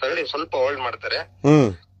ಕೊಡಬೇಕು ಅಂತ ಹೇಳಿ ಸ್ವಲ್ಪ ಹೋಲ್ಡ್ ಮಾಡ್ತಾರೆ.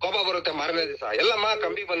 ಕೋಪ ಬರುತ್ತೆ ಮಾರನೇ ದಿವಸ, ಎಲ್ಲಮ್ಮ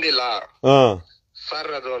ಕಂಬಿ ಬಂದಿಲ್ಲ ಸರ್,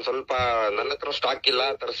 ಅದು ಒಂದ್ ಸ್ವಲ್ಪ ನನ್ನ ಹತ್ರ ಸ್ಟಾಕ್ ಇಲ್ಲ,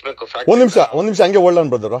 ತರಿಸ್ಬೇಕು. ಒಂದ್ ನಿಮಿಷ ಹಂಗೆ ಹೋಲ್ಡ್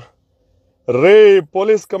ಬ್ರದರ್. ರೇ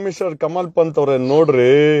ಪೊಲೀಸ್ ಕಮಿಷನರ್ ಕಮಲ್ ಪಂತ್ ಅವ್ರೆ,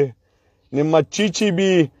 ನೋಡ್ರಿ ನಿಮ್ಮ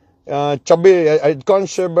ಚಿಚಿಬಿ ಚಬ್ಬಿ ಹೆಡ್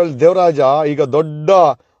ಕಾನ್ಸ್ಟೇಬಲ್ ದೇವರಾಜ ಈಗ ದೊಡ್ಡ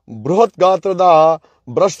ಬೃಹತ್ ಗಾತ್ರದ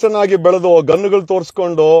ಭ್ರಷ್ಟನಾಗಿ ಬೆಳೆದು ಗನ್ನುಗಳು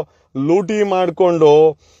ತೋರಿಸ್ಕೊಂಡು ಲೂಟಿ ಮಾಡಿಕೊಂಡು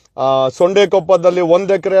ಸೊಂಡೆಕೊಪ್ಪದಲ್ಲಿ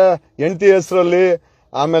 1 ಎಕರೆ ಹೆಂಡತಿ ಹೆಸರಲ್ಲಿ,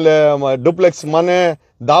 ಆಮೇಲೆ ಡುಪ್ಲೆಕ್ಸ್ ಮನೆ,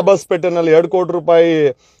 ದಾಬಾಸ್ಪೇಟೆನಲ್ಲಿ 2 ಕೋಟಿ ರೂಪಾಯಿ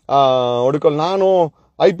ಹೊಡ್ಕೊಂಡು, ನಾನು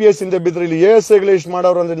IPS ಇಂದ ಬಿದ್ರೆ ಇಲ್ಲಿ ASIಗಳು ಇಷ್ಟು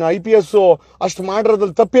ಮಾಡೋರು ಅಂದ್ರೆ IPS ಅಷ್ಟು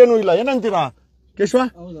ಮಾಡಿರೋದ್ರಲ್ಲಿ ತಪ್ಪೇನೂ ಇಲ್ಲ. ಏನಂತೀರಾ ಕೇಶವ?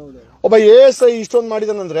 ಒಬ್ಬ ASI ಇಷ್ಟೊಂದು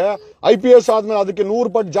ಮಾಡಿದಾನಂದ್ರೆ IPS ಆದ್ಮೇಲೆ ಅದಕ್ಕೆ 100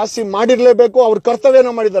 ಪಟ್ಟು ಜಾಸ್ತಿ ಮಾಡಿರ್ಲೇಬೇಕು. ಅವ್ರ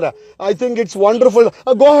ಕರ್ತವ್ಯನ ಮಾಡಿದ್ದಾರೆ. I think it's wonderful.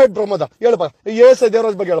 Go head Pramoda, ಹೇಳಪ್ಪ ASI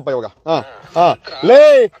ದೇವರಾಜ್ ಬಗ್ಗೆ ಹೇಳಪ್ಪ ಇವಾಗ.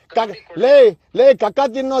 ಲೇ ಕಕ್ಕ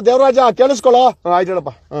ತಿನ್ನೋ ದೇವರಾಜ ಕೇಳಿಸ್ಕೊಳ್ಳೋ. ಆಯ್ತು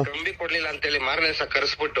ಹೇಳಪ್ಪ. ಕಂಬಿ ಕೊಡ್ಲಿಲ್ಲ ಅಂತೇಳಿ ಮಾರನೇ ದಿವಸ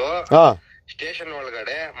ಕರೆಸ್ಬಿಟ್ಟು ಸ್ಟೇಷನ್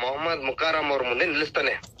ಒಳಗಡೆ ಮೊಹಮ್ಮದ್ ಮುಕಾರಂ ಅವ್ರ ಮುಂದೆ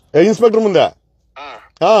ನಿಲ್ಲಿಸ್ತಾನೆ, ಇನ್ಸ್ಪೆಕ್ಟರ್ ಮುಂದೆ.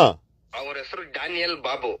 ಅವ್ರ ಹೆಸರು ಡ್ಯಾನಿಯಲ್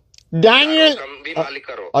ಬಾಬು. ಕಂಬಿ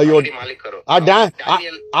ಮಾಲೀಕರು. ಅಯ್ಯೋ,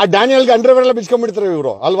 ಆ ಡ್ಯಾನಿಯಲ್ಗೆ ಅಂಡರ್ವೇರ್ ಎಲ್ಲ ಬಿಚ್ಕೊಂಡ್ಬಿಡ್ತಾರೆ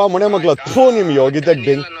ಇವರು ಅಲ್ವಾ, ಮನೆ ಮಕ್ಳು. ನಿಮ್ ಯೋಗ್ಯತೆ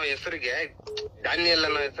ಹೆಸರಿಗೆ ಡ್ಯಾನಿಯಲ್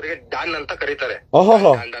ಅನ್ನೋ ಹೆಸರಿಗೆ ಡಾನ್ ಅಂತ ಕರೀತಾರೆ.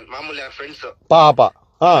 ಮಾಮೂಲಿ ಫ್ರೆಂಡ್ಸ್ ಪಾಪ.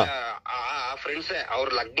 ಫ್ರೆಂಡ್ಸ್ ಅವ್ರ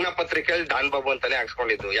ಲಗ್ನ ಪತ್ರಿಕೆಯಲ್ಲಿ ಡಾನ್ ಬಾಬು ಅಂತಾನೆ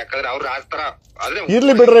ಹಾಕ್ಸ್ಕೊಂಡಿದ್ದು. ಯಾಕಂದ್ರೆ ಅವ್ರ ಆತರ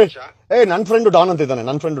ಇರ್ಲಿ ಬಿಡ್ರಿ. ನನ್ ಫ್ರೆಂಡ್ ಡಾನ್ ಅಂತ ಇದ್ದಾನೆ,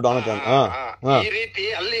 ನನ್ ಫ್ರೆಂಡ್ ಡಾನ್ ಅಂತ. ಈ ರೀತಿ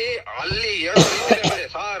ಅಲ್ಲಿ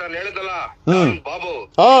ಸಾರ್ ನಾನು ಹೇಳಿದಲ್ಲ ಬಾಬು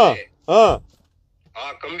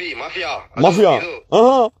ಕಂಬಿ ಮಾಫಿಯಾ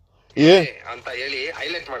ಅಂತ ಹೇಳಿ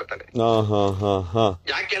ಹೈಲೈಟ್ ಮಾಡ್ತಾರೆ.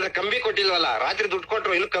 ಯಾಕೆಂದ್ರೆ ಕಂಬಿ ಕೊಟ್ಟಿಲ್ವಲ್ಲ, ರಾತ್ರಿ ದುಡ್ಡು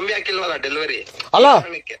ಕೊಟ್ರು ಇನ್ನು ಕಂಬಿ ಹಾಕಿಲ್ವಲ್ಲ ಡೆಲಿವರಿ.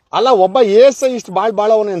 ಅಲ್ಲ ಒಬ್ಬ ASI ಇಷ್ಟು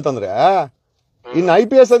ಬಾಳವನೇ ಅಂತಂದ್ರೆ ಇನ್ನು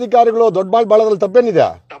IPS ಅಧಿಕಾರಿಗಳು ದೊಡ್ಡ ಬಾಳದ್ರಲ್ಲಿ ತಪ್ಪೇನಿದೆ?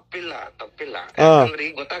 ತಪ್ಪಿಲ್ಲ. ಯಾಕಂದ್ರೆ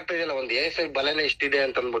ಈಗ ಗೊತ್ತಾಗ್ತಾ ಇದೆಯಲ್ಲ, ಒಂದು ASI ಬಲನೇ ಇಷ್ಟಿದೆ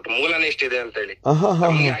ಅಂತ ಅಂದ್ಬಿಟ್ಟು, ಮೂಲನೇ ಇಷ್ಟಿದೆ ಅಂತ ಹೇಳಿ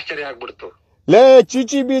ಆಶ್ಚರ್ಯ ಆಗ್ಬಿಡ್ತು. ಲೇ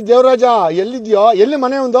ಚಿಚಿಬಿ ದೇವರಾಜ ಎಲ್ಲಿದ್ಯೋ? ಎಲ್ಲಿ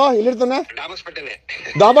ಮನೆ ಒಂದು? ಎಲ್ಲಿರ್ತಾನೆ?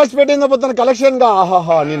 ದಾಬಾಸ್ಪೇಟೆಯಿಂದ ಬರ್ತಾನೆ ಕಲೆಕ್ಷನ್ಗ.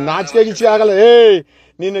 ನಿನ್ ನಾಚಿಕೆ ಗಿಚ್ಚಿ ಆಗಲ್ಲ.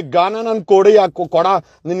 ನಿನ್ ಗಾನ ನನ್ ಕೊಡಿ ಕೊಡ,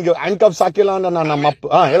 ನಿನ್ಗೆ ಹ್ಯಾಂಡ್ ಕಪ್ಸ್ ಹಾಕಿಲ್ಲ ಅಂದ್ರೆ ನಮ್ಮಪ್ಪ.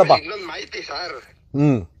 ಹೇಳಪ್ಪ. ಇನ್ನೊಂದು ಮಾಹಿತಿ ಸರ್,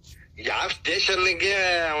 ಯಾವ ಸ್ಟೇಷನ್ಗೆ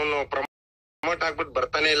ಅವನು ಪ್ರಮೋಟ್ ಆಗ್ಬಿಟ್ಟು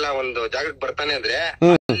ಬರ್ತಾನೆ ಇಲ್ಲ, ಒಂದು ಜಾಗಕ್ಕೆ ಬರ್ತಾನೆ ಅಂದ್ರೆ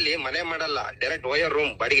ಅಲ್ಲಿ ಮನೆ ಮಾಡಲ್ಲ, ಡೈರೆಕ್ಟ್ ಓಯೋ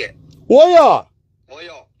ರೂಮ್ ಬಾಡಿಗೆ. ಓಯೋ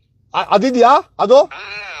ಅದಿದ್ಯಾ ಅದು?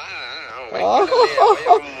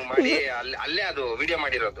 ಅಲ್ಲೇ ಅದು ವಿಡಿಯೋ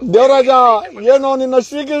ಮಾಡಿರೋದು. ದೇವರಾಜ ಏನೋ ನಿನ್ನ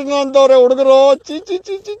ಶ್ರೀಕೃಷ್ಣ ಅಂತವ್ರೆ ಹುಡುಗರು.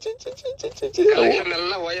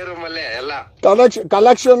 ಎಲ್ಲ ಓಯೋ ರೂಮ್ ಅಲ್ಲೇ ಎಲ್ಲ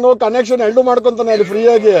ಕನೆಕ್ಷನ್ ಎರಡು ಮಾಡ್ಕೊಂತಾನೆ ಅಲ್ಲಿ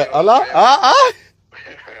ಫ್ರೀಯಾಗಿ ಅಲ್ಲ.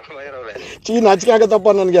 ನಾಚಿಕೆ ಆಗತ್ತಪ್ಪ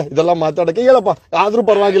ನನ್ಗೆ ಇದೆಲ್ಲ ಮಾತಾಡಕ್ಕೆ. ಹೇಳಪ್ಪ, ಆದ್ರೂ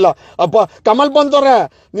ಪರವಾಗಿಲ್ಲ ಅಪ್ಪ. ಕಮಲ್ ಪಂತವ್ರೆ,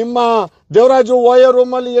 ನಿಮ್ಮ ದೇವರಾಜು ಓಯೋ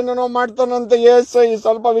ರೂಮ್ ಅಲ್ಲಿ ಏನೇನೋ ಮಾಡ್ತಾನಂತ ASI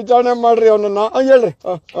ಸ್ವಲ್ಪ ವಿಚಾರಣೆ ಮಾಡ್ರಿ ಅವನನ್ನ. ಹೇಳ್ರಿ.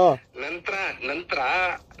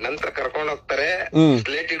 ನಂತರ ಕರ್ಕೊಂಡ್ ಹೋಗ್ತಾರೆ,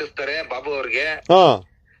 ಸ್ಲೇಟ್ ಇಡಿಸ್ತಾರೆ ಬಾಬು ಅವ್ರಿಗೆ.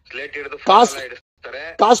 ಸ್ಲೇಟ್ ಹಿಡಿದು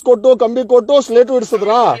ಕಾಸು ಕೊಟ್ಟು ಕಂಬಿ ಕೊಟ್ಟು ಸ್ಲೇಟು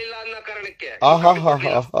ಇಡಿಸಿದ್ರ ಅನ್ನೋ ಕಾರಣಕ್ಕೆ.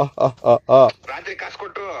 ರಾತ್ರಿ ಕಾಸು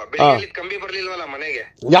ಕೊಟ್ಟು ಕಂಬಿ ಬರ್ಲಿಲ್ವಲ್ಲ ಮನೆಗೆ.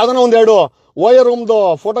 ಯಾವ್ದನ ಒಂದೆರಡು ಓಯೋ ರೂಮ್ದು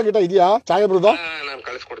ಫೋಟೋ ಗಿಟ ಇದೆಯಾ ಸಾಹೇಬ್ರದ್ದು? ನಾನು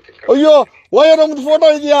ಕಳಿಸ್ಕೊಡ್ತೀನಿ. ಅಯ್ಯೋ ಓಯೋ ರೂಮ್ದು ಫೋಟೋ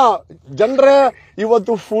ಇದೆಯಾ? ಜನರೇ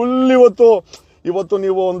ಇವತ್ತು ಇವತ್ತು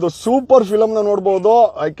ನೀವು ಒಂದು ಸೂಪರ್ ಫಿಲಮ್ ನ ನೋಡಬಹುದು,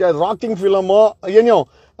 ರಾಕಿಂಗ್ ಫಿಲಮ್. ಏನೋ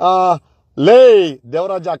ಲೇ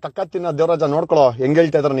ದೇವರಾಜ ಕಕ್ಕತ್ತಿನ ದೇವರಾಜ ನೋಡ್ಕೊಳ್ಳೋ ಹೆಂಗ್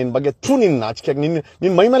ಹೇಳ್ತಾ ಇದಾರೆ ನಿನ್ ಬಗ್ಗೆ. ಥೂ ನಿನ್ ನಾಚಿಕೆ,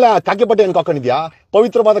 ನಿನ್ ಮೈ ಮೇಲೆ ಕಾಕೆ ಬಟ್ಟೆ ಏನ್ ಹಾಕೊಂಡಿದ್ಯಾ,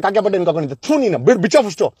 ಪವಿತ್ರವಾದ ಕಾಕೆ ಬಟ್ಟೆ ಏನ್ ಹಾಕೊಂಡಿದ್ಯಾ. ಥೂ ನೀನು ಬಿಚ್ಚ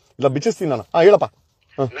ಫಸ್ಟ್. ಇಲ್ಲ ಬಿಚ್ಚಿಸ್ತೀನಿ ನಾನು. ಹೇಳಪ್ಪ.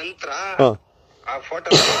 ನಂತರ ಆ photo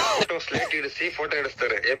slate ಇಡಿಸಿ photo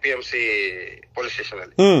ಇಡಿಸ್ತಾರೆ APMC police station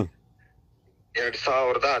ಅಲ್ಲಿ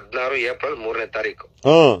 2016 ಏಪ್ರಿಲ್ 3ನೇ ತಾರೀಕು.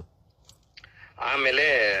 ಆಮೇಲೆ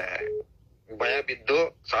ಭಯ ಬಿದ್ದು,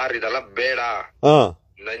 ಸಾರ್ ಇದೆಲ್ಲ ಬೇಡ,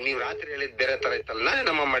 ನೀವ್ ರಾತ್ರಿ ಹೇಳಿದ್ ಬೇರೆ ತರ ಇತ್ತಲ್ಲ,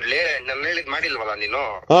 ನಮ್ಮ ಮಾಡ್ಲಿ, ನನ್ನ ಹೇಳಿದ್ ಮಾಡಿಲ್ವಲ್ಲ ನೀನು,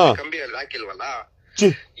 ಕಂಬಿ ಹಾಕಿಲ್ವಲ್ಲ,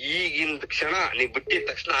 ಈಗಿನ ಕ್ಷಣ ನೀವ್ ಬಿಟ್ಟಿದ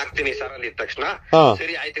ತಕ್ಷಣ ಹಾಕ್ತೀನಿ ಸರ್ ಅಂದಿದ ತಕ್ಷಣ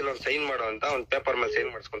ಸರಿ ಆಯ್ತಿಲ್ಲ ಒಂದ್ ಸೈನ್ ಮಾಡೋ ಅಂತ ಒಂದ್ ಪೇಪರ್ ಮೇಲೆ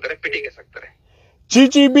ಸೈನ್ ಮಾಡಿಸ್ಕೊಂತಾರೆ, ಪಿಟಿ ಕೇಸ್ ಹಾಕ್ತಾರೆ.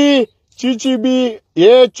 ಚಿಚಿಬಿ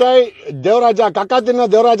HI ದೇವರಾಜ ಕಕ್ಕತ್ತಿನ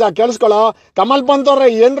ದೇವರಾಜ ಕೇಳಿಸ್ಕೊಳ್ಳೋ. ಕಮಲ್ ಪಂತವ್ರೆ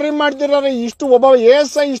ಏನ್ರಿ ಮಾಡ್ತಿರ್ರಿ, ಇಷ್ಟು ಒಬ್ಬ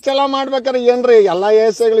ASI ಇಷ್ಟೆಲ್ಲ ಮಾಡ್ಬೇಕಾರೆ ಏನ್ರಿ, ಎಲ್ಲಾ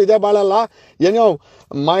ASIಗಳು ಇದೇ ಬಾಳಲ್ಲ. ಏನೋ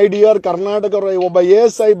ಮೈ ಡಿಯರ್ ಕರ್ನಾಟಕ, ಒಬ್ಬ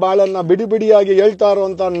ASI ಬಾಳನ್ನ ಬಿಡಿ ಬಿಡಿಯಾಗಿ ಹೇಳ್ತಾ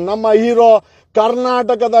ಇರುವಂತ ನಮ್ಮ ಹೀರೋ,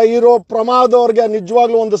 ಕರ್ನಾಟಕದ ಹೀರೋ ಪ್ರಮಾದ್ ಅವ್ರಿಗೆ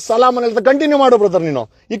ನಿಜವಾಗ್ಲೂ ಒಂದು ಸಲಾಮನ್ ಹೇಳ್ತಾ ಕಂಟಿನ್ಯೂ ಮಾಡು ಬ್ರದರ್ ನೀನು.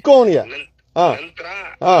 ಇಕ್ಕೋ ಅವನಿಗೆ.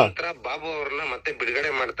 ನಂತರ ಬಾಬು ಅವ್ರನ್ನ ಮತ್ತೆ ಬಿಡುಗಡೆ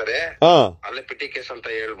ಮಾಡ್ತಾರೆ, ಅಲ್ಲೇ ಪಿಟಿ ಕೇಸ್ ಅಂತ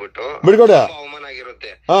ಹೇಳ್ಬಿಟ್ಟು. ಬಿಡುಗಡೆ ಅವಮಾನ ಆಗಿರುತ್ತೆ.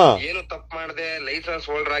 ಏನು ತಪ್ಪು ಮಾಡದೆ ಲೈಸೆನ್ಸ್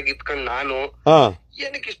ಹೋಲ್ಡರ್ ಆಗಿ ಇದ್ಕೊಂಡ್ ನಾನು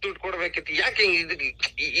ಏನಕ್ಕೆ ಇಷ್ಟು ದುಡ್ಡು ಕೊಡ್ಬೇಕಿತ್ತು, ಯಾಕೆ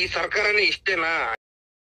ಈ ಸರ್ಕಾರನೇ ಇಷ್ಟೇನಾ,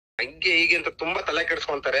 ಹಂಗೆ ಹೀಗೆ ಅಂತ ತುಂಬಾ ತಲೆ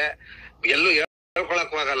ಕೆಡ್ಸ್ಕೊಂತಾರೆ. ಎಲ್ಲೂ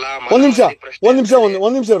ಹೇಳ್ಕೊಳಕ್ ಆಗಲ್ಲ.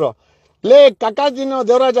 ಒಂದ್ ನಿಮಿಷ ಇರೋ. ಲೇ ಕಕ್ಕಾತಿನ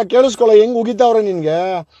ದೇವರಾಜ ಕೇಳಿಸ್ಕೊಳ್ಳೋ, ಹೆಂಗ್ ಉಗಿತಾವ್ರೆ ನಿನ್ಗೆ.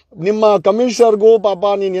 ನಿಮ್ಮ ಕಮಿಷನರ್ಗೂ ಪಾಪ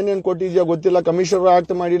ನೀನ್ ಏನೇನ್ ಕೊಟ್ಟಿದ್ಯಾ ಗೊತ್ತಿಲ್ಲ, ಕಮಿಷನರ್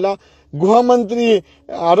ಆಕ್ಟ್ ಮಾಡಿಲ್ಲ, ಗೃಹ ಮಂತ್ರಿ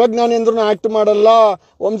ಅರಜ್ಞಾನೇಂದ್ರನು ಆಕ್ಟ್ ಮಾಡಲ್ಲ,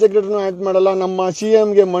 ಹೋಮ್ ಸೆಕ್ರೆಟರಿನೂ ಆಕ್ಟ್ ಮಾಡಲ್ಲ, ನಮ್ಮ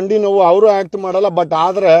CMಗೆ ಮಂಡಿ ನೋವು ಅವರು ಆಕ್ಟ್ ಮಾಡಲ್ಲ. ಬಟ್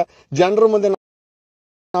ಆದ್ರೆ ಜನರ ಮುಂದೆ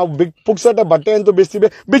ನಾವು ಪುಕ್ಸಟ್ಟೆ ಬಟ್ಟೆ ಅಂತೂ ಬಿಸ್ತೀವಿ.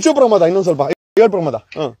 ಬಿಚ್ಚು ಪ್ರಮಾದ, ಇನ್ನೊಂದ್ ಸ್ವಲ್ಪ ಹೇಳ್ ಪ್ರಮಾದ.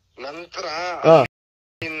 ನಂತರ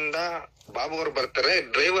ಬಾಬು ಅವ್ರು ಬರ್ತಾರೆ,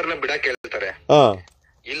 ಡ್ರೈವರ್ನ ಬಿಡಕ್ ಹೇಳ್ತಾರೆ.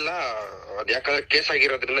 ಇಲ್ಲ ಅದ್ ಯಾಕಂದ್ರೆ ಕೇಸ್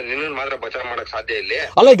ಆಗಿರೋದ್ರಿಂದ ನಿನ್ನ ಮಾತ್ರ ಬಚಾವ್ ಮಾಡಕ್ ಸಾಧ್ಯ ಇಲ್ಲ.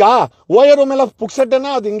 ಅಲ್ಲ ಈಗ ಓಯರ್ ಮೇಲೆ ಪುಕ್ಸಟ್ಟೆನಾ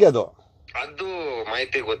ಅದು ಹಿಂಗೆ, ಅದು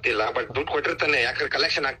ಮಾಹಿತಿ ಗೊತ್ತಿಲ್ಲ. ಬಟ್ ದುಡ್ಡು ಕೊಟ್ಟಿರ್ತಾನೆ, ಯಾಕಂದ್ರೆ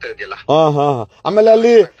ಕಲೆಕ್ಷನ್ ಆಗ್ತಾ ಇದೆಯಲ್ಲ. ಆಮೇಲೆ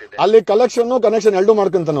ಅಲ್ಲಿ ಕಲೆಕ್ಷನ್ ಕನೆಕ್ಷನ್ ಎರಡು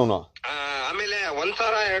ಮಾಡ್ಕೊಂತಾನ ಅವನು. ಆಮೇಲೆ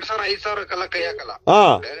 1,000, 2,000, 5,000 ಕೈ ಹಾಕಲ್ಲ.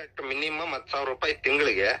 ಡೈರೆಕ್ಟ್ ಮಿನಿಮಮ್ 10,000 ರೂಪಾಯಿ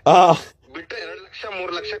ತಿಂಗಳಿಗೆ ಬಿಟ್ಟು 2 ಲಕ್ಷ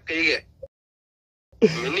 3 ಲಕ್ಷ ಕೈಗೆ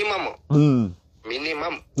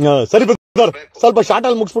ಮಿನಿಮಮ್. ಸರಿ ಸ್ವಲ್ಪ ಶಾರ್ಟ್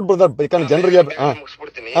ಅಲ್ಲಿ ಮುಗಿಸ್ಬಿಟ್ಟು ಬ್ರದರ್, ಯಾಕಂದ್ರೆ ಜನರಿಗೆ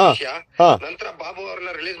ಮುಗಿಸ್ಬಿಡ್ತೀನಿ. ನಂತರ ಬಾಬು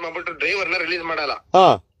ಅವ್ರನ್ನ ರಿಲೀಸ್ ಮಾಡ್ಬಿಟ್ಟು ಡ್ರೈವರ್ನ ರಿಲೀಸ್ ಮಾಡಲ್ಲ.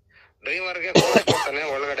 ಡ್ರೈವರ್ಗೆ ಕೊಡ್ತಾನೆ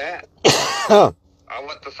ಒಳಗಡೆ.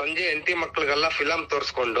 ಅವತ್ತು ಸಂಜೆ ಹೆಂಡತಿ ಮಕ್ಳಿಗೆಲ್ಲ ಫಿಲಂ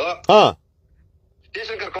ತೋರ್ಸ್ಕೊಂಡು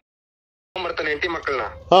ಸ್ಟೇಷನ್ ಕರ್ಕೊಂಡ್ ಬರ್ತಾನೆ ಹೆಂಡತಿ ಮಕ್ಕಳನ್ನ.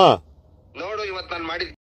 ನೋಡು ಇವತ್ ನಾನ್ ಮಾಡಿದ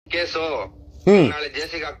ಕೇಸು, ನಾಳೆ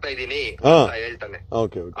ಜೇಸಿಗೆ ಆಗ್ತಾ ಇದೀನಿ ಅಂತ ಹೇಳ್ತಾನೆ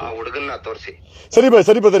ಆ ಹುಡುಗನ್ನ ತೋರಿಸಿ. ಸರಿ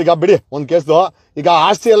ಬ್ರದರ್, ಈಗ ಬಿಡಿ ಒಂದ್ ಕೇಸ್. ಈಗ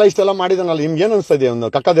ಆಸ್ತಿ ಎಲ್ಲ ಇಷ್ಟೆಲ್ಲ ಮಾಡಿದಾನಲ್ಲ, ನಿಮ್ಗೆ ಏನ್ ಅನ್ಸ್ತಾ ಇದೆ ಒಂದು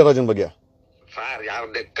ಕಕ್ಕ ದೇವರಾಜನ್ ಬಗ್ಗೆ? ಸರ್,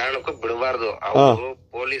 ಯಾವ್ದೇ ಕಾರಣಕ್ಕೂ ಬಿಡಬಾರ್ದು. ಅವರು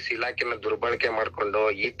ಪೊಲೀಸ್ ಇಲಾಖೆನ ದುರ್ಬಳಕೆ ಮಾಡ್ಕೊಂಡು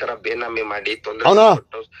ಈ ತರ ಬೇನಾಮಿ ಮಾಡಿ ತೊಂದರೆ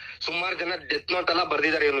ಕೊಟ್ಟು ಸುಮಾರು ಜನ ಡೆತ್ ನೋಟ್ ಎಲ್ಲ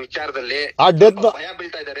ಬರ್ದಿದ್ದಾರೆ ಇವನ್ ವಿಚಾರದಲ್ಲಿ. ಭಯ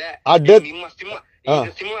ಬೀಳ್ತಾ ಇದಾರೆ. ನಿಮ್ಮ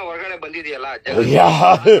ಸಿಂಹ ಹೊರಗಡೆ ಬಂದಿದೆಯಲ್ಲ,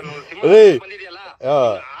 ಬಂದಿದೆಯಲ್ಲ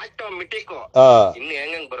ಆಟೋಮೆಟಿಕ್ ಇನ್ನು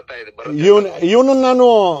ಹೆಂಗ್ ಬರ್ತಾ ಇದೆ. ಇವನು ನಾನು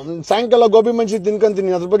ಸಾಯಂಕಾಲ ಗೋಬಿ ಮಂಚಿ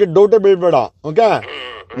ತಿನ್ಕೊಂತೀನಿ, ಅದ್ರ ಬಗ್ಗೆ ಡೌಟೇ ಬೀಳ್ಬೇಡ. ಓಕೆ,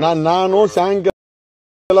 ನಾನು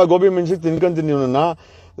ಸಾಯಂಕಾಲ ಗೋಬಿ ಮಂಚಿ ತಿನ್ಕೊಂತೀನಿ ಇವನನ್ನ.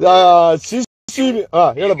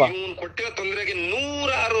 ಹೇಳಪ್ಪ. ಕೊಟ್ಟಿರೋ ತೊಂದರೆಗೆ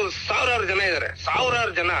 100,000 ಜನ ಇದಾರೆ,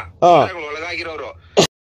 1,000 ಜನ ಒಳಗಾಗಿರೋರು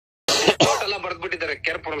ಎಲ್ಲ ಬರ್ದ್ಬಿಟ್ಟಿದ್ದಾರೆ.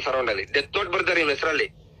 ಕೇರ್ಪುರಂ ಸರೌಂಡ್ ಅಲ್ಲಿ ಡೆತ್ ನೋಟ್ ಬರ್ತಾರೆ ಇವನ ಹೆಸರಲ್ಲಿ.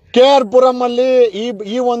 KR ಅಲ್ಲಿ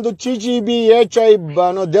ಈ ಒಂದು ಚಿಚಿಬಿ HI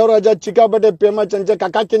ದೇವರಾಜ ಚಿಕ್ಕಾಪೇಟೆ ಫೇಮಸ್ ಅಂಚೆ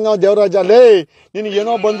ಕಕ್ಕಾಕಿನ್ನ ದೇವರಾಜ. ಲೇ ನಿನಗೆ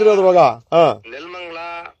ಏನೋ ಬಂದಿರೋದ್ರವಾಗ ನೆಲಮಂಗಲ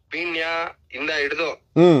ಪೀಣ್ಯ ಇಂದ ಹಿಡಿದು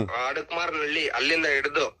ಅಡಕಮಾರ್ನಹಳ್ಳಿ ಅಲ್ಲಿಂದ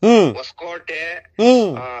ಹಿಡಿದು ಹೊಸಕೋಟೆ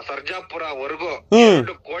ಸರ್ಜಾಪುರ ವರ್ಗು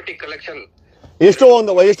 2 ಕೋಟಿ ಕಲೆಕ್ಷನ್. ಎಷ್ಟು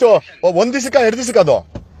ಒಂದ್ ದಿವಸಕ್ಕ 2 ದಿವಸಕ್ಕ ಅದು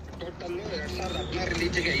ಟೋಟಲ್ 2016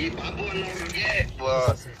 ರಿಲೀಸ್ಗೆ ಈ ಬಾಬು ಅನ್ನೋರಿಗೆ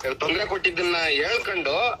ತೊಂದರೆ ಕೊಟ್ಟಿದ್ದನ್ನ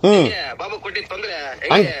ಹೇಳ್ಕೊಂಡು ಬಾಬು ಕೊಟ್ಟಿದ್ ತೊಂದ್ರೆ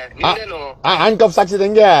ಹ್ಯಾಂಡ್ ಕಪ್ ಸಾಕ್ಸಿದ್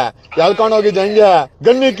ಹೆಂಗೆ, ಎಳ್ಕೊಂಡ್ ಹೋಗಿದ್ ಹೆಂಗೆ,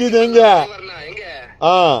 ಗನ್ ಇಕ್ಕಿದ್ ಹೆಂಗೆ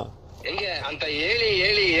ಹೆಂಗೆ ಅಂತ ಹೇಳಿ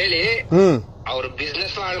ಅವ್ರ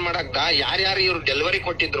ಬಿಸ್ನೆಸ್ ಹಾಳು ಮಾಡಕ್ ಯಾರ್ಯಾರು ಇವ್ರು ಡೆಲಿವರಿ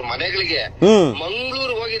ಕೊಟ್ಟಿದ್ರು ಮನೆಗಳಿಗೆ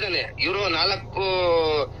ಮಂಗಳೂರು ಹೋಗಿದ್ದಾನೆ. ಇವರು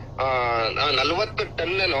 40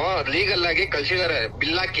 ಟನ್ ಲೀಗಲ್ ಆಗಿ ಕಳ್ಸಿದಾರೆ,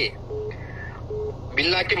 ಬಿಲ್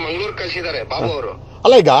ಹಾಕಿ ಮಂಗಳೂರು ಕಳ್ಸಿದಾರೆ ಬಾಬು ಅವರು.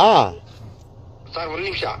 ಅಲ್ಲ ಈಗ ಸರ್ ಒಂದ್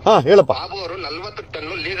ನಿಮಿಷ ಹೇಳಪ್ಪ. ಬಾಬು ಅವರು 40 ಟನ್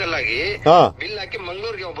ಲೀಗಲ್ ಆಗಿ ಬಿಲ್ ಹಾಕಿ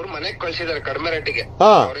ಮಂಗಳೂರಿಗೆ ಒಬ್ರು ಮನೆಗೆ ಕಳ್ಸಿದಾರೆ ಕಡಿಮೆ ರೇಟಿಗೆ.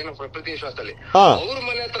 ಅವ್ರೇನೋ ಪ್ರಕೃತಿ ವಿಶ್ವಾಸದಲ್ಲಿ ಅವ್ರ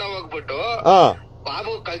ಮನೆ ಹತ್ರ ಹೋಗ್ಬಿಟ್ಟು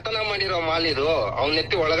ಬಾಬು ಕಳ್ತನ ಮಾಡಿರೋ ಮಾಲ್ ಇದು, ಅವ್ನ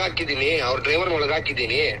ಎತ್ತಿ ಒಳಗಾಕಿದೀನಿ, ಅವ್ರ ಡ್ರೈವರ್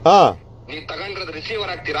ಒಳಗಾಕಿದೀನಿ, ನೀವ್ ತಗೊಂಡ್ರದ್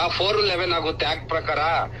ರಿಸೀವರ್ ಆಗ್ತೀರಾ, 411 ಆಗುತ್ತೆ ಆಕ್ಟ್ ಪ್ರಕಾರ,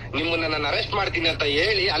 ನಿಮ್ಮನ್ನ ನಾನು ಅರೆಸ್ಟ್ ಮಾಡ್ತೀನಿ ಅಂತ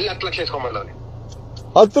ಹೇಳಿ ಅಲ್ಲಿ 10 ಲಕ್ಷ ಇಸ್ಕೊಂಡ್ಬಂದವ್ನೆ.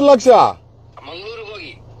 10 ಲಕ್ಷ ಮಂಗಳೂರಿಗೆ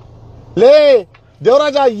ಹೋಗಿ. ಲೇ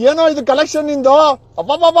ದೇವರಾಜ ಏನೋ ಇದು ಕಲೆಕ್ಷನ್ ಇಂದು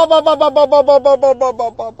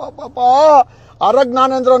ಅರಗ್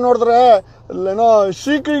ಜ್ಞಾನೇಂದ್ರ ನೋಡಿದ್ರೆ ಏನೋ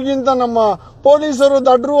ಶ್ರೀಕರಿಗಿಂತ ನಮ್ಮ ಪೊಲೀಸರು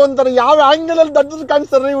ದಡ್ರು ಅಂತಾರೆ. ಯಾವ ಆಂಗಲ್ ಅಲ್ಲಿ ದಡ್ರು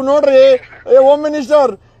ಕಾಣಿಸ್ತಾರ್ರಿ ನೀವು ನೋಡ್ರಿ. ಹೋಮ್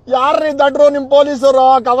ಮಿನಿಸ್ಟರ್ ಯಾರ್ರೀ ದಡ್ರು ನಿಮ್ ಪೊಲೀಸರು?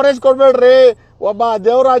 ಕವರೇಜ್ ಕೊಡ್ಬೇಡ್ರಿ. ಒಬ್ಬ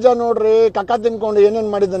ದೇವರಾಜ ನೋಡ್ರಿ ಕಕ್ಕ ತಿನ್ಕೊಂಡು ಏನೇನ್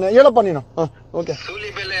ಮಾಡಿದ್ದಾನೆ ಹೇಳಪ್ಪ ನೀನು. Okay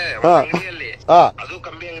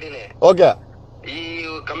okay. ಈ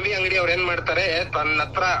ಕಂಬಿ ಅಂಗಡಿ ಅವ್ರು ಏನ್ ಮಾಡ್ತಾರೆ, ತನ್ನ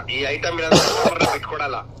ಹತ್ರ ಈ ಐಟಮ್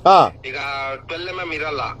ಬಿಟ್ಕೊಡಲ್ಲ. ಈಗ 12mm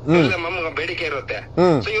ಇರಲ್ಲ, 12mm ಬೇಡಿಕೆ ಇರುತ್ತೆ.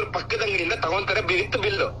 ಸೊ ಇವ್ರ ಪಕ್ಕದ ಅಂಗಡಿಯಿಂದ ತಗೊಂತಾರೆ ವಿತ್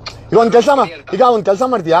ಬಿಲ್. ಈಗ ಒಂದ್ ಕೆಲಸ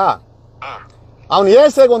ಮಾಡ್ತೀಯಾ, ಅವ್ನ್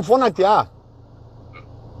ಏಸೆಗೆ ಒಂದ್ ಫೋನ್ ಹಾಕ್ತಿಯಾ?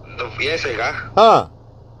 ಏಸೆಗ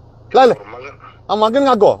ಆ ಮಗನ್ಗೆ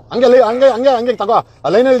ಹಾಕೋ. ಹಂಗೆ ಹಂಗೆ ಹಂಗೆ ಹಂಗೆ ತಗೋ.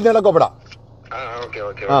 ಲೈನಲ್ಲಿ ಹೇಳಕ್ ಹೋಗ್ಬೇಡ.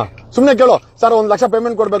 ಸುಮ್ನೆ ಕೇಳು, ಸರ್ 1 ಲಕ್ಷ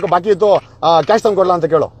ಪೇಮೆಂಟ್ ಕೊಡ್ಬೇಕು, ಬಾಕಿ ಇತ್ತು, ಕ್ಯಾಶ್ ತಂದು ಕೊಡ್ಲಾ ಅಂತ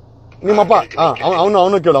ಕೇಳು ನಿಮ್ಮಪ್ಪ.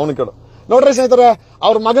 ಅವನು ಕೇಳು. ನೋಡ್ರಿ ಸ್ನೇಹಿತರೆ,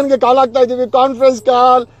 ಅವ್ರ ಮಗನ್ಗೆ ಕಾಲ್ ಆಗ್ತಾ ಇದೀವಿ, conference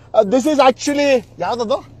call. This is actually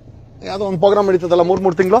ಯಾವ್ದದು, ಯಾವ್ದೋ ಒಂದು ಪ್ರೋಗ್ರಾಮ್ ನಡೀತದಲ್ಲ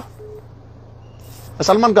 3 ತಿಂಗಳು,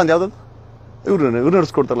 ಸಲ್ಮಾನ್ ಖಾನ್ ಯಾವ್ದು ಇವ್ರು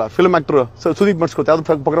ನಡ್ಸ್ಕೊಡ್ತಾರಲ್ಲ, ಫಿಲ್ಮ್ ಆಕ್ಟರ್ ಸುದೀಪ್ ನಡ್ಸ್ಕೊತ, ಯಾವ್ದು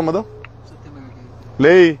ಪ್ರೋಗ್ರಾಮ್ ಅದು?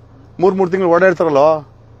 ಲೇ 3 ತಿಂಗಳು ಓಡಾಡ್ತಾರಲ್ಲ.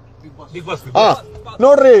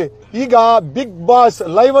 ನೋಡ್ರಿ, ಈಗ ಬಿಗ್ ಬಾಸ್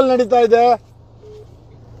ಲೈವ್ ಅಲ್ಲಿ ನಡೀತಾ ಇದೆ.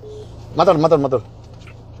 ಮಾತಾಡು.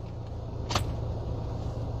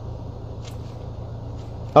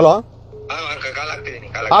 ಹಲೋ,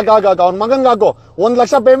 ಅವ್ನ ಮಗನ್ಗೆ ಹಾಕೋ. 1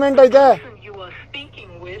 ಲಕ್ಷ ಪೇಮೆಂಟ್ ಐತೆ.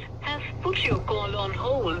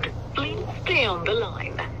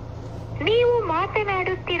 ನೀವು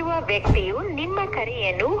ಮಾತನಾಡುತ್ತಿರುವ ವ್ಯಕ್ತಿಯು ನಿಮ್ಮ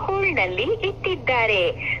ಕರೆಯನ್ನು ಹೋಲ್ಡ್ ನಲ್ಲಿ ಇಟ್ಟಿದ್ದಾರೆ.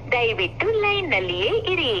 ದಯವಿಟ್ಟು ಲೈನ್ ನಲ್ಲಿಯೇ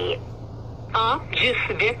ಇರಿ. आप जिस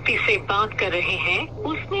व्यक्ति से बात कर रहे हैं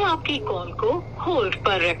उसने आपकी कॉल को होल्ड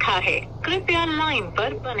पर रखा है. कृपया लाइन पर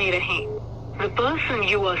बने रहें. The person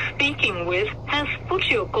you are speaking with has put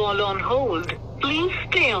your call on hold. Please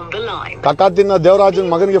stay on the line. ಕಕ್ಕಾತಿನ Devarajan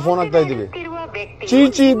ಮಗನಿಗೆ ಫೋನ್ ಆಗ್ತಾ ಇದೀವಿ.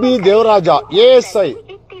 ಚೀಚಿ ಬಿ ದೇವರಾಜ ಎಎಸ್ಐ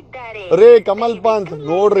ರೇ ಕಮಲ್ ಪಂತ್.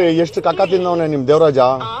 ನೋಡ್ರಿ ಎಷ್ಟು ಕಕ್ಕಾತಿನವನೇ ನಿಮ್ ದೇವರಾಜ.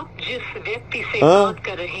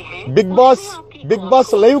 ಬಿಗ್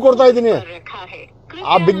ಬಾಸ್ ಲೈವ್ ಕೊಡ್ತಾ ಇದೀನಿ.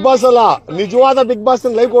 ಆ ಬಿಗ್ ಬಾಸ್ ಅಲ್ಲ, ನಿಜವಾದ ಬಿಗ್ ಬಾಸ್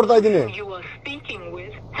ಲೈವ್ ಕೊಡ್ತಾ ಇದ್ದೀನಿ.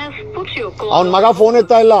 ಅವನ್ ಮಗ ಫೋನ್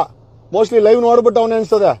ಎತ್ತಾ ಇಲ್ಲ. ಮೋಸ್ಟ್ಲಿ ಲೈವ್ ನೋಡ್ಬಿಟ್ಟು ಅವನೇ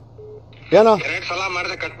ಅನ್ಸ್ತದೆ ಏನೋ.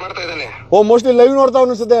 ಮೋಸ್ಟ್ಲಿ ಲೈವ್ ನೋಡ್ತಾ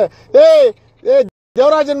ಅನ್ಸುತ್ತೆ. ಏ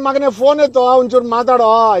ದೇವರಾಜನ್ ಮಗನೇ ಫೋನ್ ಎತ್ತು, ಒಂಚೂರು ಮಾತಾಡೋ.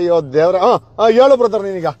 ಅಯ್ಯೋ ದೇವ್ರ. ಹೇಳು ಬ್ರದರ್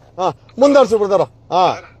ನೀನೀಗ. ಮುಂದರ್ಸು ಬ್ರದರ್.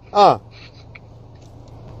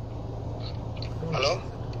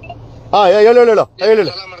 ಹೇಳು.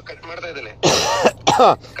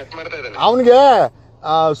 ಅವನಿಗೆ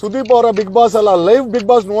ಸುದೀಪ್ ಅವರ ಬಿಗ್ ಬಾಸ್ ಅಲ್ಲ, ಲೈವ್ ಬಿಗ್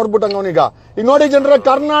ಬಾಸ್ ನೋಡ್ಬಿಟ್ಟಂಗ ಅವನೀಗ. ಈಗ ನೋಡಿ ಜನರ,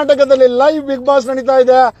 ಕರ್ನಾಟಕದಲ್ಲಿ ಲೈವ್ ಬಿಗ್ ಬಾಸ್ ನಡೀತಾ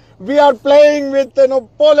ಇದೆ. We are playing with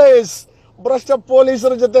police. ಭ್ರಷ್ಟ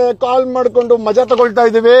ಪೊಲೀಸರ ಜೊತೆ ಕಾಲ್ ಮಾಡ್ಕೊಂಡು ಮಜಾ ತಗೊಳ್ತಾ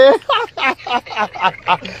ಇದೀವಿ.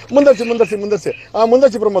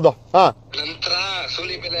 ಮುಂದರ್ಸಿ ಪ್ರಮೋದ್. ನಂತರ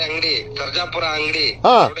ಸೂಲಿಬೆಲೆ ಅಂಗಡಿ, ಸರ್ಜಾಪುರ ಅಂಗಡಿ,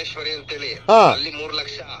 ಚೌಡೇಶ್ವರಿ ಅಂತೇಳಿ ಅಲ್ಲಿ 3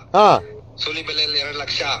 ಲಕ್ಷ, ಸೂಲಿಬೆಲೆಯಲ್ಲಿ 2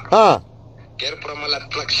 ಲಕ್ಷ, ಕೇರ್ಪುರಮಲ್ಲಿ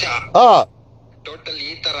 10 ಲಕ್ಷ. ಟೋಟಲ್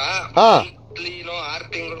ಈ ತರ 6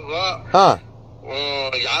 ತಿಂಗಳಿಗೂ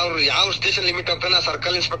ಯಾವ ಸ್ಟೇಷನ್ ಲಿಮಿಟ್ ಹೋಗ್ತಾನೆ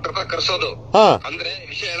ಸರ್ಕಲ್ ಇನ್ಸ್ಪೆಕ್ಟರ್ ಕರ್ಸೋದು. ಅಂದ್ರೆ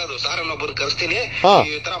ವಿಷಯ ಹೇಳೋದು, ಸಾರ್ ಅನ್ನೊಬ್ಬರು ಕರ್ಸ್ತೀನಿ,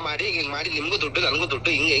 ಈ ತರ ಮಾಡಿ ನಿಮ್ಗೂ ದುಡ್ಡು ನನಗೂ ದುಡ್ಡು,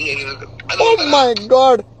 ಹಿಂಗೆ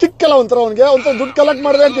ಕಿಕ್ಕಲ್ಲ ಒಂಥರ ಅವನಿಗೆ ಒಂಥರ ದುಡ್ಡು ಕಲೆಕ್ಟ್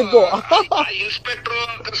ಮಾಡಿದ್ರೆ ಕಿಕ್ಕು. ಇನ್ಸ್ಪೆಕ್ಟರ್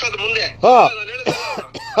ಕರ್ಸೋದು ಮುಂದೆ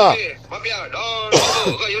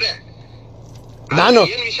ಇವ್ರೆ. ನಾನು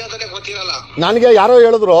ಏನ್ ವಿಷಯ ಗೊತ್ತಿರಲ್ಲ. ನನಗೆ ಯಾರೋ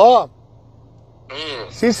ಹೇಳಿದ್ರು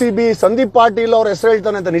ಸಿಸಿಬಿ ಸಂದೀಪ್ ಪಾಟೀಲ್ ಅವ್ರ ಹೆಸರು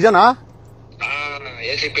ಹೇಳ್ತಾನೆ ಅಂತ. ನಿಜನಾ?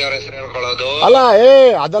 ಎಸಿಪಿ ಅವ್ರ ಹೆಸರು ಹೇಳ್ಕೊಳ್ಳೋದು ಅಲ್ಲ.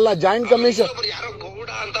 ಅದೆಲ್ಲ ಜಾಯಿಂಟ್ ಕಮಿಷನ್. ಯಾರೋ ಗೌಡ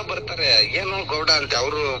ಅಂತ ಬರ್ತಾರೆ, ಏನು ಗೌಡ ಅಂತ,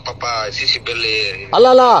 ಅವರು ಪಾಪ ಸಿಸಿಬಿಯಲ್ಲಿ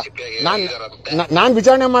ಅಲ್ಲ. ನಾನ್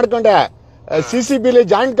ವಿಚಾರಣೆ ಮಾಡ್ಕೊಂಡೆ. ಸಿಸಿಬಿಲಿ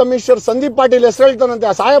ಜಾಯಿಂಟ್ ಕಮಿಷನರ್ ಸಂದೀಪ್ ಪಾಟೀಲ್ ಹೆಸರು ಹೇಳ್ತಾನಂತೆ.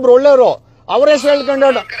 ಸಾಹೇಬ್ರು ಒಳ್ಳೆಯವರು, ಅವ್ರ ಹೆಸರು ಹೇಳ್ಕೊಂಡ.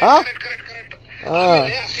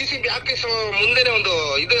 ಸಿಸಿಬಿ ಆಫೀಸ್ ಮುಂದೆನೆ ಒಂದು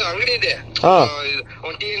ಇದು ಅಂಗಡಿ ಇದೆ,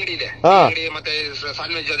 ಒಂದು ಟೀ ಅಂಗಡಿ ಇದೆ, ಮತ್ತೆ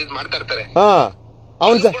ಸ್ಯಾಂಡ್ವಿಚ್ ಅದು ಮಾಡ್ತಾ ಇರ್ತಾರೆ.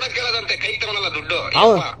 ಕೇಳದಂತೆ ಕೈ ತಗೊಳಲ್ಲ ದುಡ್ಡು.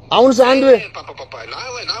 ಅವ್ನು ಸ್ಯಾಂಡ್ವಿಚ್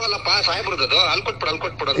ನಾವಲ್ಲಪ್ಪ ಸಾಹೇಬ್ರದ್ದು, ಅಲ್ಲಿ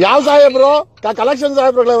ಕೊಟ್ಬಿಡೋದು. ಯಾವ ಸಾಹೇಬ್ರು? ಕಲೆಕ್ಷನ್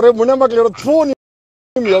ಸಾಹೇಬ್ರು, ಮುನ್ನೆ ಮಕ್ಳು ಇರೋದು.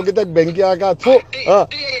 ನಿಮ್ ಯೋಗ್ಯತೆ ಬೆಂಕಿ ಹಾಕ.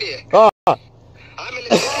 ಆಮೇಲೆ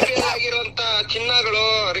ಆಗಿರುವಂತ ಚಿನ್ನಗಳು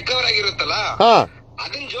ರಿಕವರ್ ಆಗಿರುತ್ತಲ್ಲ,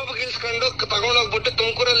 ಅದನ್ನ ಜೋಬಿಗೆ ಇಳಿಸ್ಕೊಂಡು ತಗೊಂಡೋಗ್ಬಿಟ್ಟು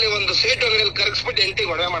ತುಮಕೂರಲ್ಲಿ ಒಂದು ಸೇಟು ಅಂಗಡಿಯಲ್ಲಿ ಕರಗಿಸ್ಬಿಟ್ಟು ಎಂಟಿಗೆ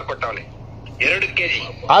ಒಡವೆ ಮಾಡ್ಕೊಟ್ಟವನೆ 2 kg.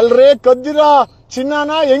 ಅಲ್ರಿ ಕದ್ದಿರೋ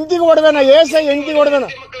ಚಿನ್ನನ ಎಂಟಿಗೆ ಒಡವೆನ? ಎಂಟಿಗೆ ಒಡವೆನ?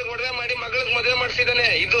 ಮಕ್ಕಳಿಗೆ ಒಡವೆ ಮಾಡಿ ಮಗಳಿಗೆ ಮದುವೆ ಮಾಡಿಸಿದಾನೆ.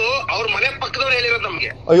 ಇದು ಅವ್ರ ಮನೆ ಪಕ್ಕದವ್ರು ಹೇಳಿರೋದು ನಮ್ಗೆ.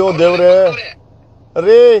 ಅಯ್ಯೋ ದೇವ್ರೆ.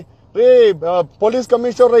 ರೀ ಪೊಲೀಸ್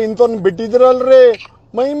ಕಮಿಷನರ್ ಇಂಥವ್ನ ಬಿಟ್ಟಿದಿರಲ್ರಿ,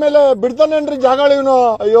 ಮೈ ಮೇಲೆ ಬಿಡ್ತಾನೇನ್ರಿ ಜಾಗ ಇವನು?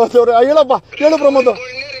 ಅಯ್ಯೋ ದೇವ್ರೆ. ಹೇಳಪ್ಪ, ಹೇಳು ಪ್ರಮೋದ್.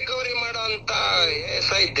 ರಿಕವರಿ ಮಾಡೋ ಅಂತ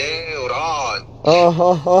ಎಸ್ ಐ ದೇವ್ರಾಜ್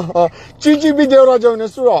ಚಿಚಿಬಿ ದೇವರಾಜ ಅವನ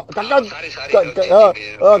ಹೆಸರು.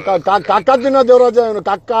 ಕಕ್ಕ ತಿನ್ನ ದೇವರಾಜ ಅವನು.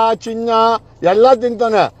 ಕಕ್ಕ ಚಿನ್ನ ಎಲ್ಲ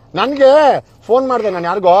ತಿಂತಾನೆ. ನನ್ಗೆ ಫೋನ್ ಮಾಡಿದೆ ನಾನು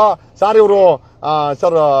ಯಾರಿಗೋ, ಸರ್ ಇವರು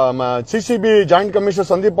sir CCB joint commissioner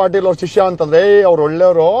Sandeep Patil ಅವ್ರ ಶಿಷ್ಯ ಅಂತಂದ್ರೆ, ಅವ್ರು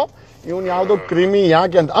ಒಳ್ಳೆಯವರು, ಇವನ್ ಯಾವ್ದೋ ಕ್ರಿಮಿ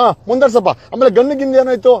ಯಾಕೆ ಅಂತ. ಮುಂದರ್ಸಪ್ಪ. ಆಮೇಲೆ ಗನ್ನು ಗಿಂದ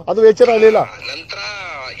ಏನಾಯ್ತು ಅದು ಎಚ್ಚರ ಆಗಲಿಲ್ಲ. ನಂತರ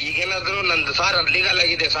ಈಗೇನಾದ್ರು ನಂದು ಸಾರ್ ಲೀಗಲ್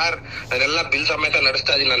ಆಗಿದೆ ಸರ್, ನಾನೆಲ್ಲ ಬಿಲ್ ಸಮೇತ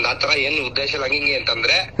ನಡೆಸ್ತಾ ಇದೀನಿ, ನಂದು ಆತರ ಏನು ಉದ್ದೇಶ ಇಲ್ಲ ಹಂಗೆ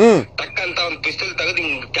ಅಂತಂದ್ರೆ ಟಕ್ಕಂತ ಒಂದ್ ಪಿಸ್ತೂಲ್ ತೆಗೆದು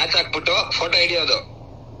ಹಿಂಗ್ ಕ್ಯಾಚ್ ಹಾಕ್ಬಿಟ್ಟು ಫೋಟೋ ಹಿಡಿಯೋದು.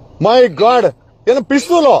 ಮೈ ಗಾಡ್, ಏನು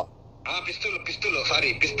ಪಿಸ್ತೂಲು? ಪಿಸ್ತೂಲ್ ಸಾರಿ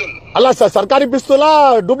ಪಿಸ್ತೂಲ್ ಅಲ್ಲ ಸರ್, ಸರ್ಕಾರಿ ಪಿಸ್ತೂಲಾ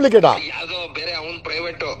ಡೂಪ್ಲಿಕೇಟಾ? ಯಾವ್ದೋ ಬೇರೆ ಅವ್ನ್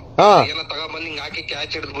ಪ್ರೈವೇಟ್ ಏನೋ ತಗೊಂಡ್ಬಂದ್ ಹಿಂಗ್ ಹಾಕಿ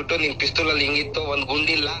ಕ್ಯಾಚ್ ಹಿಡಿದ್ಬಿಟ್ಟು ನಿನ್ ಪಿಸ್ತೂಲ್ ಅಲ್ಲಿ ಹಿಂಗಿತ್ತು, ಒಂದ್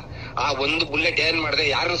ಗುಂಡಿಲ್ಲ, ಆ ಒಂದು ಬುಲೆಟ್ ಏನ್ ಮಾಡಿದೆ,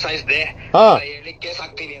 ಯಾರು ಸಾಯಿಸ್ದೆ ಹೇಳಿ ಕೇಸ್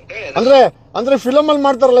ಹಾಕ್ತೀನಿ ಅಂತ ಹೇಳಿ. ಅಂದ್ರೆ ಫಿಲಮ್ ಅಲ್ಲಿ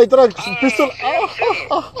ಮಾಡ್ತಾರಲ್ಲ ಈ ತರ ಪಿಸ್ತೂಲ್.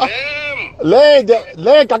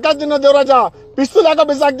 ಲೇ ಕಕ್ಕ ತಿನ್ನೋ ದೇವರಾಜ, ಪಿಸ್ತೂಲ್ ಯಾಕ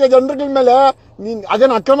ಬಿಸಾಕ್ತಿಯ ಜನಗಳ ಮೇಲೆ? ನೀನ್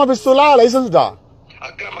ಅದೇನು ಅಕ್ರಮ ಪಿಸ್ತೂಲಾ ಲೈಸೆನ್ಸ್?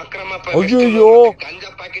 ಅಕ್ರಮ ಅಯ್ಯೋ, ಗಂಜಾ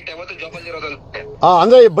ಪ್ಯಾಕೆಟ್ ಯಾವತ್ತು ಜೋಬಲ್ಲಿ ಇರೋದಂತೆ.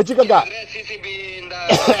 ಅಂದ್ರೆ ಬಚ್ಚಿಕಕ್ಕ CCB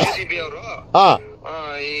ಅವರು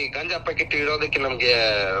ಈ ಗಂಜಾ ಪ್ಯಾಕೆಟ್ ಇಡೋದಕ್ಕೆ ನಮ್ಗೆ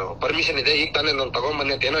ಪರ್ಮಿಷನ್ ಇದೆ, ಈಗ ತಾನೇ ನಾನು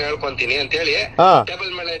ತಗೊಂಡ್ಬನ್ನಿ ಅಂತ ಏನೋ ಹೇಳ್ಕೊಂತೀನಿ ಅಂತ ಹೇಳಿ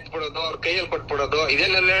ಟೇಬಲ್ ಮೇಲೆ ಎತ್ಬಿಡೋದು, ಅವ್ರ ಕೈಯಲ್ಲಿ ಕೊಟ್ಬಿಡೋದು,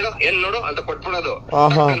 ಇದೇನೆಲ್ಲ ಹೇಳು ಏನ್ ನೋಡು ಅಂತ ಕೊಟ್ಬಿಡೋದು,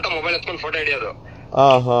 ಅಂತ ಮೊಬೈಲ್ ಎತ್ಕೊಂಡು ಫೋಟೋ ಹಿಡಿಯೋದು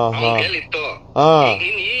ಹೇಳಿತ್ತು.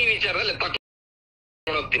 ಈ ವಿಚಾರದಲ್ಲಿ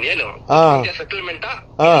ಹೋಗ್ತೀನಿ ಏನು ಸೆಟಲ್ಮೆಂಟ್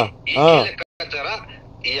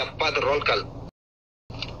ಈ ಅಪ್ಪದ ರೋಲ್ ಕಾಲ್.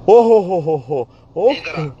 ಓಹೋ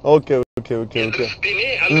ಓಕೆ ಎದುರಿಸ್ತೀನಿ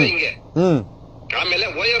ಅಂದ್ರೆ ಹಿಂಗೆ. ಆಮೇಲೆ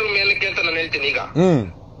ವಯರು ಮೇಲಕ್ಕೆ ಅಂತ ನಾನು ಹೇಳ್ತೀನಿ. ಈಗ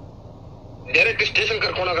ಡೈರೆಕ್ಟ್ ಸ್ಟೇಷನ್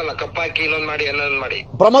ಕರ್ಕೊಂಡು ಹೋಗಲ್ಲ, ಕಪ್ಪಾಕಿ ಇನ್ನೊಂದ್ ಮಾಡಿ ಇನ್ನೊಂದ್ ಮಾಡಿ.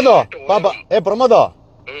 ಪ್ರಮೋದ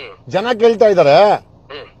ಜನ ಕೇಳ್ತಾ ಇದಾರೆ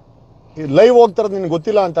ಲೈವ್ ಹೋಗ್ತಾರದ್ ನಿನ್ಗೆ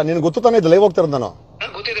ಗೊತ್ತಿಲ್ಲ ಅಂತ. ನಿನ್ಗೆ ಗೊತ್ತು ತಾನೆ ಇದು ಲೈವ್ ಹೋಗ್ತಾರದ್? ನಾನು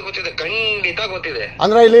ಗೊತ್ತಿದೆ ಖಂಡಿತ ಗೊತ್ತಿದೆ.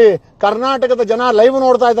 ಅಂದ್ರೆ ಇಲ್ಲಿ ಕರ್ನಾಟಕದ ಜನ ಲೈವ್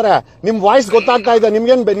ನೋಡ್ತಾ ಇದಾರೆ, ನಿಮ್ ವಾಯ್ಸ್ ಗೊತ್ತಾಗ್ತಾ ಇದೆ.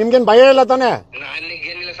 ನಿಮ್ಗೇನ್ ಭಯ ಇಲ್ಲ ತಾನೆ?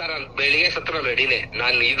 ನನಗೇನಿಲ್ಲ ಸರ್, ಬೆಳಿಗ್ಗೆ ಸತ್ರ ರೆಡಿನೇ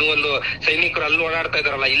ನಾನು. ಇದು ಒಂದು ಸೈನಿಕರು ಅಲ್ಲಿ ಓಡಾಡ್ತಾ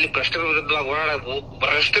ಇದಾರಲ್ಲ, ಇಲ್ಲಿ ಭ್ರಷ್ಟರ ವಿರುದ್ಧವಾಗಿ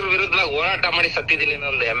ಓಡಾಟ ಮಾಡಿ ಸತ್ತಿದ್ದೀನಿ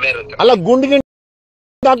ಅನ್ನೋ ಹೆಮ್ಮೆ ಇರುತ್ತೆ. ಅಲ್ಲ ಗುಂಡಿಗೆ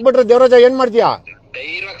ಹಾಕ್ಬಿಟ್ರೆ ದೇವರಾಜ ಏನ್ ಮಾಡ್ತೀಯಾ?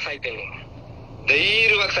 ಧೈರ್ಯವಾಗಿ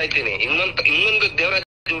ಸಾಯ್ತೀನಿ. ಇನ್ನೊಂದು ದೇವರಾಜ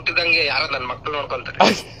ಹುಟ್ಟಿದಂಗೆ ಯಾರೋ ನನ್ನ ಮಕ್ಕಳು ನೋಡ್ಕೊಂತಾರೆ.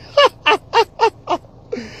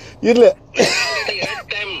 ಇರ್ಲಿ.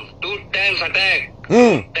 2 times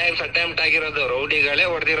ಅಟೆಂಪ್ಟ್ ಆಗಿರೋದು, ರೌಡಿಗಳೇ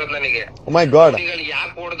ಹೊಡೆದಿರೋದು ನನಗೆ. ಮೈ ಗಾಡ್,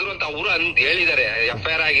 ಯಾಕೆ ಹೊಡೆದ್ರು ಅಂತ ಅವರು ಹೇಳಿದ್ದಾರೆ.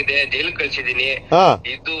 FIR ಆಗಿದೆ, ಜೈಲ್ ಕಳ್ಸಿದೀನಿ.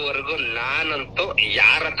 ಇದುವರೆಗೂ ನಾನಂತೂ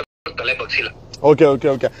ಯಾರ ಹತ್ರ ತಲೆ ಬಗ್ಸಿಲ್ಲ. ಓಕೆ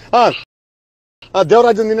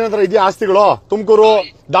ದೇವರಾಜನ್ ನಿನ್ನ ಹತ್ರ ಇದೆಯಾ ಆಸ್ತಿಗಳು? ತುಮಕೂರು,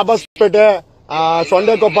 ದಾಬಾಸ್ಪೇಟೆ,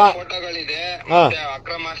 ಸೊಂಡೆಕೊಪ್ಪ ಫೋಟೋಗಳಿದೆ.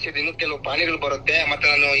 ಅಕ್ರಮ ಆಸ್ತಿ ಇನ್ನು ಕೆಲವು ಪಾಣಿಗಳು ಬರುತ್ತೆ. ಮತ್ತೆ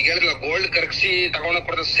ನಾನು ಈಗ ಹೇಳಿದ್ಲ ಗೋಲ್ಡ್ ಕರ್ಗಿಸಿ ತಗೊಂಡೋಗ್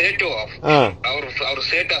ಕೊಡೋ ಸೇಟು, ಅವ್ರ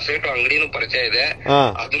ಸೇಟು ಅಂಗಡಿನೂ ಪರಿಚಯ ಇದೆ,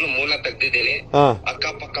 ಅದನ್ನು ಮೂಲ ತೆಗ್ದಿದ್ದೀನಿ.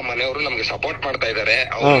 ಅಕ್ಕಪಕ್ಕ ಮನೆಯವರು ನಮ್ಗೆ ಸಪೋರ್ಟ್ ಮಾಡ್ತಾ ಇದಾರೆ.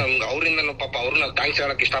 ಅವರಿಂದ ಪಾಪ ಅವ್ರು ನಾವು ಥ್ಯಾಂಕ್ಸ್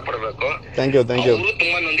ಹೇಳಕ್ ಇಷ್ಟ ಪಡ್ಬೇಕು. ಅವರು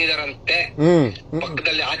ತುಂಬಾ ನೊಂದಿದಾರಂತೆ.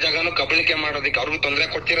 ಪಕ್ಕದಲ್ಲಿ ಆ ಜಾಗನು ಕಬಳಿಕೆ ಮಾಡೋದಕ್ಕೆ ಅವ್ರಿಗೂ ತೊಂದರೆ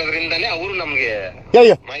ಕೊಡ್ತಿರೋದ್ರಿಂದಾನೇ ಅವರು ನಮ್ಗೆ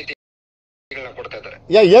ಮಾಹಿತಿ ಕೊಡ್ತಾ ಇದಾರೆ.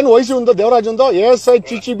 ಏನ್ ವಯಸ್ಸು ಒಂದು ದೇವರಾಜಂದು? ASI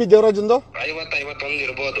CCB ದೇವರಾಜಂದು 50-51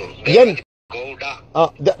 ಇರ್ಬೋದು. ಏನ್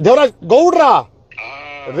ದೇವರಾಜ್ ಗೌಡ್ರ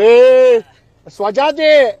ರೇ? ಸ್ವಜಾತಿ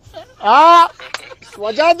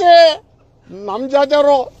ನಮ್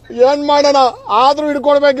ಜಾತಿಯವರು ಏನ್ ಮಾಡೋಣ, ಆದ್ರೂ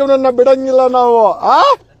ಹಿಡ್ಕೊಳ್ಬೇಕು ಇವನನ್ನ, ಬಿಡಂಗಿಲ್ಲ ನಾವು.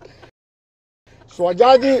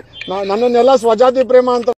 ಸ್ವಜಾತಿ ನನ್ನನ್ನೆಲ್ಲ ಸ್ವಜಾತಿ ಪ್ರೇಮ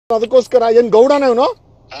ಅಂತ, ಅದಕ್ಕೋಸ್ಕರ ಏನ್ ಗೌಡನ ಇವನು?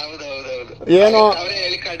 ಏನೋ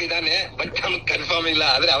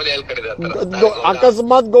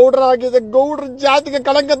ಅಕಸ್ಮಾತ್ ಗೌಡ್ರ ಆಗಿದೆ, ಗೌಡ್ರ ಜಾತಿಗೆ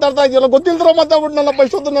ಕಳಂಕ ತರ್ತಾ ಇದೆಯಲ್ಲ, ಗೊತ್ತಿಲ್ದ್ರ ಮಾತಾಡ್ಬಿಟ್ನಲ್ಲಪ್ಪ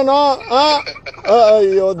ಇಷ್ಟೊತ್ತು ನಾನು.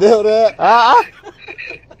 ಅಯ್ಯೋ ದೇವ್ರೆ.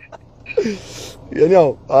 ಏನೋ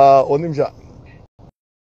ಒಂದ್ ನಿಮಿಷ.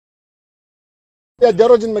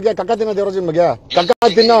 ದೇವರಾಜನ್ ಬಗ್ಗೆ, ಕಕ್ಕ ತಿನ್ನೋ ದೇವರಾಜನ್ ಬಗ್ಗೆ, ಕಕ್ಕ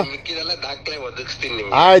ತಿನ್ನೋ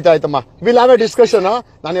ಆಯ್ತಾಯ್ತಮ್ಮ. Will have A discussion.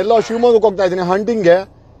 ನಾನೆಲ್ಲೋ ಶಿವಮೊಗ್ಗಕ್ಕೆ ಹೋಗ್ತಾ ಇದ್ದೀನಿ ಹಂಟಿಂಗ್ಗೆ.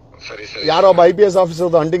 ಯಾರೋ ಒಬ್ಬ IPS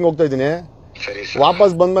ಆಫೀಸರ್ ಹಂಟಿಂಗ್ ಹೋಗ್ತಾ ಇದ್ದೀನಿ.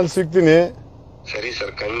 ವಾಪಸ್ ಬಂದ್ಮೇಲೆ ಸಿಗ್ತೀನಿ.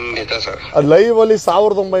 ಲೈವ್ ಅಲ್ಲಿ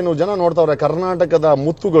 1900 ಜನ ನೋಡ್ತಾವ್ರೆ, ಕರ್ನಾಟಕದ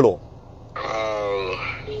ಮುತ್ತುಗಳು.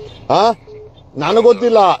 ನನಗ್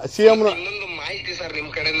ಗೊತ್ತಿಲ್ಲ. CM ಮಾಹಿತಿ ಸರ್ ನಿಮ್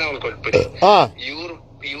ಕಡೆಯಿಂದ ಅವ್ರು ಕೊಟ್ಬಿಡಿ.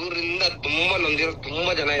 ಇವರಿಂದ ತುಂಬಾ ನೊಂದಿರೋ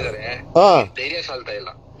ತುಂಬಾ ಜನ ಇದಾರೆ. ಧೈರ್ಯ ಸಾಲ್ತಾ ಇಲ್ಲ,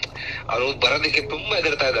 ಅವ್ರು ಬರೋದಕ್ಕೆ ತುಂಬಾ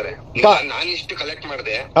ಹೆದರ್ತಾ ಇದಾರೆ. ನಾನಿಷ್ಟು ಕಲೆಕ್ಟ್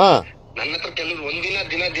ಮಾಡಿದೆ, ನನ್ನ ಹತ್ರ ಕೆಲವರು ಒಂದಿನ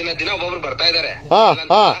ದಿನ ಒಬ್ಬೊಬ್ರು ಬರ್ತಾ ಇದಾರೆ.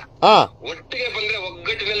 ಒಟ್ಟಿಗೆ ಬಂದ್ರೆ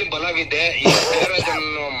ಒಗ್ಗಟ್ಟಿನಲ್ಲಿ ಬಲವಿದೆ. ಈ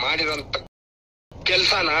ದೇವರಾಜನ್ನು ಮಾಡಿರೋಂತ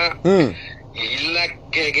ಕೆಲ್ಸನ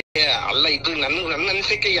ಇಲಾಖೆಗೆ ಅಲ್ಲ, ಇದು ನನ್ನ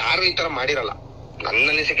ಅನಿಸಿಕೆ ಯಾರು ಈ ತರ ಮಾಡಿರಲ್ಲ.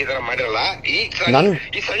 ಈ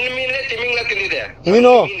ಸಣ್ಣ ಮೀನೇ ತಿಮಿಂಗ್ಲ ತಿಂದಿದೆ,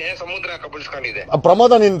 ನೀನು ಸಮುದ್ರ ಕಬಳಿಸ್ಕೊಂಡಿದೆ.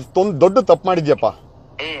 ಪ್ರಮೋದ, ನೀನ್ ದೊಡ್ಡ ತಪ್ಪು ಮಾಡಿದ್ಯಪ್ಪ.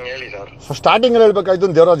 ಹೇಳಿ ಸರ್. ಸ್ಟಾರ್ಟಿಂಗ್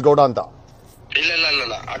ಹೇಳ್ಬೇಕಾಯ್ತು ದೇವರಾಜ್ ಗೌಡ ಅಂತ.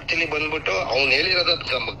 ಇಲ್ಲ ಆಕ್ಚುಲಿ ಬಂದ್ಬಿಟ್ಟು ಅವ್ನು ಹೇಳಿರೋದು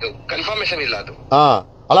ಕನ್ಫರ್ಮೇಶನ್ ಇಲ್ಲ ಅದು.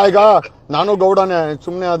 ಅಲ್ಲ ಈಗ ನಾನು ಗೌಡನೇ,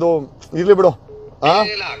 ಸುಮ್ನೆ ಅದು ಇರ್ಲಿ ಬಿಡು.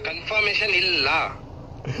 ಕನ್ಫರ್ಮೇಶನ್ ಇಲ್ಲ.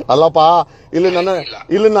 ಅಲ್ಲಪ್ಪ,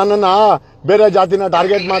 ಇಲ್ಲಿ ನನ್ನನ್ನ ಬೇರೆ ಜಾತಿನ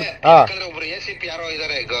ಟಾರ್ಗೆಟ್ ಮಾಡಿ ಒಬ್ರು ACP ಯಾರೋ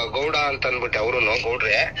ಇದಾರೆ ಗೌಡ ಅಂತ ಅನ್ಬಿಟ್ಟು, ಅವರು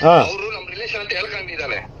ಗೌಡ್ರೆ, ಅವರು ನಮ್ ರಿಲೇಷನ್ ಅಂತ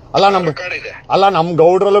ಹೇಳ್ಕೊಂಡಿದ್ದಾನೆ. ಅಲ್ಲ ನಮ್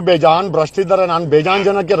ಗೌಡ್ರಲ್ಲೂ ಬೇಜಾನ್ ಭ್ರಷ್ಟ ಇದ್ದಾರೆ. ನಾನ್ ಬೇಜಾನ್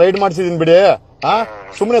ಜನಕ್ಕೆ ರೈಡ್ ಮಾಡ್ಸಿದೀನಿ ಬಿಡಿ.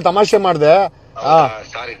 ಸುಮ್ನೆ ತಮಾಷೆ ಮಾಡ್ದೆ.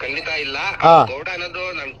 ಸಾರಿ, ಖಂಡಿತ ಇಲ್ಲ. ಗೌಡ ಅನ್ನೋದು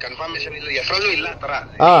ನನ್ ಕನ್ಫರ್ಮೇಶನ್ ಇಲ್ಲ, ಹೆಸರಲ್ಲೂ ಇಲ್ಲ ತರ,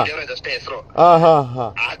 ಅಷ್ಟೇ ಹೆಸರು.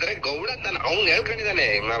 ಆದ್ರೆ ಗೌಡ ಅಂತ ಅವ್ನು ಹೇಳ್ಕೊಂಡಿದ್ದಾನೆ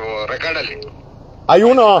ನಾವು ರೆಕಾರ್ಡ್ ಅಲ್ಲಿ.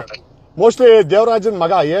 ಇವನು ಮೋಸ್ಟ್ಲಿ ದೇವರಾಜನ್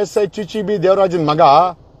ಮಗ, ASI ಚಿಚಿಬಿ ದೇವರಾಜನ್ ಮಗ.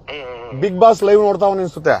 ಬಿಗ್ ಬಾಸ್ ಲೈವ್ ನೋಡ್ತಾವ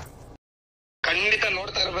ಅನ್ಸುತ್ತೆ. ಖಂಡಿತ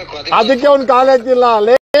ನೋಡ್ತಾ ಇರ್ಬೇಕು. ಅದಕ್ಕೆ ಅವ್ನು ಕಾಲೇಜಿಲ್ಲ,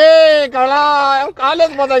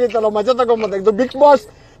 ಕಾಲೇಜ್ ಮಾತಾಗಿತ್ತಲ್ಲ, ಮಜಾ ತಗೊಂಬತ್ತಾಗಿತ್ತು. ಬಿಗ್ ಬಾಸ್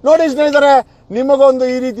ನೋಡಿ ಸ್ನೇಹಿತರೆ, ನಿಮಗೊಂದು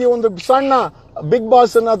ಈ ರೀತಿ ಒಂದು ಸಣ್ಣ ಬಿಗ್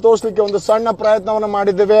ಬಾಸ್ ಅನ್ನ ತೋರಿಸಲಿಕ್ಕೆ ಒಂದು ಸಣ್ಣ ಪ್ರಯತ್ನವನ್ನ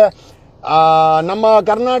ಮಾಡಿದ್ದೇವೆ. ನಮ್ಮ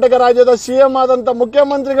ಕರ್ನಾಟಕ ರಾಜ್ಯದ CM ಆದಂತ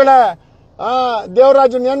ಮುಖ್ಯಮಂತ್ರಿಗಳೇ,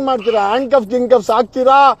 ದೇವರಾಜನ್ ಏನ್ ಮಾಡ್ತೀರಾ? ಹ್ಯಾಂಡ್ ಕಫ್ ಗಿಂಕಫ್ಸ್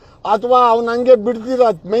ಹಾಕ್ತೀರಾ ಅಥವಾ ಅವ್ನ ಹಂಗೆ ಬಿಡ್ತೀರಾ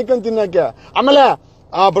ಮೈಕನ್ ತಿನ್ನಕ್ಕೆ? ಆಮೇಲೆ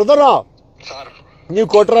ಬ್ರದರ್, ನೀವು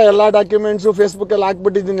ಕೊಟ್ರ ಎಲ್ಲಾ ಡಾಕ್ಯುಮೆಂಟ್ಸ್ ಫೇಸ್ಬುಕ್ ಅಲ್ಲಿ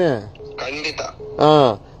ಹಾಕ್ಬಿಟ್ಟಿದ್ದೀನಿ. ಖಂಡಿತ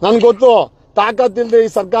ನನ್ಗೆ ಗೊತ್ತು, ತಾಕತ್ತಿಲ್ದೆ ಈ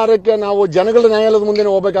ಸರ್ಕಾರಕ್ಕೆ ನಾವು ಜನಗಳ ನ್ಯಾಯಾಲಯದ ಮುಂದೆ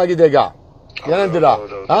ಹೋಗ್ಬೇಕಾಗಿದೆ. ಈಗ ಏನಂತೀರಾ?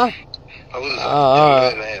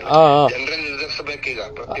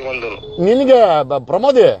 ನಿನಗೆ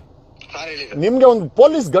ಪ್ರಮೋದಿ, ನಿಮ್ಗೆ ಒಂದು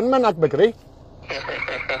ಪೊಲೀಸ್ ಗನ್ಮ್ಯಾನ್ ಹಾಕ್ಬೇಕ್ರಿ.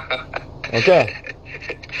 ಓಕೆ,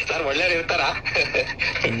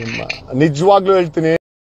 ನಿಜವಾಗ್ಲೂ ಹೇಳ್ತೀನಿ,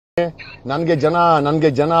 ನನ್ಗೆ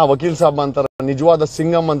ಜನ ವಕೀಲ್ ಸಾಬ್ ಅಂತಾರ, ನಿಜವಾದ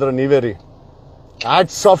ಸಿಂಗಮ್ ಅಂದ್ರೆ ನೀವೇ ರೀ.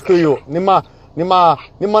 Hats off to you.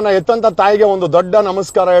 ನಿಮ್ಮನ್ನ ಎತ್ತಂತ ತಾಯಿಗೆ ಒಂದು ದೊಡ್ಡ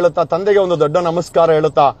ನಮಸ್ಕಾರ ಹೇಳುತ್ತಾ, ತಂದೆಗೆ ಒಂದು ದೊಡ್ಡ ನಮಸ್ಕಾರ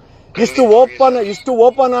ಹೇಳುತ್ತಾ, ಇಷ್ಟು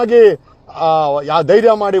ಓಪನ್ ಆಗಿ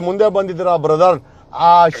ಧೈರ್ಯ ಮಾಡಿ ಮುಂದೆ ಬಂದಿದ್ದೀರಾ ಬ್ರದರ್.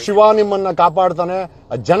 ಆ ಶಿವ ನಿಮ್ಮನ್ನ ಕಾಪಾಡ್ತಾನೆ,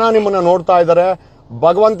 ಜನ ನಿಮ್ಮನ್ನ ನೋಡ್ತಾ ಇದ್ದಾರೆ.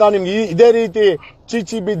 ಭಗವಂತ ನಿಮ್ಗೆ ಇದೇ ರೀತಿ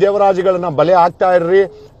ಚಿಚಿಬಿ ದೇವರಾಜಗಳನ್ನ ಬಲೆ ಹಾಕ್ತಾ ಇರ್ರಿ,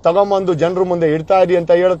 ತಗೊಂಬಂದು ಜನರ ಮುಂದೆ ಇಡ್ತಾ ಇರಿ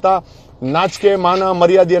ಅಂತ ಹೇಳ್ತಾ, ನಾಚಿಕೆ ಮಾನ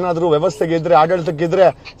ಮರ್ಯಾದೆ ಏನಾದ್ರು ವ್ಯವಸ್ಥೆಗೆ ಇದ್ರೆ, ಆಡಳಿತಕ್ಕಿದ್ರೆ,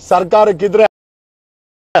 ಸರ್ಕಾರಕ್ಕಿದ್ರೆ,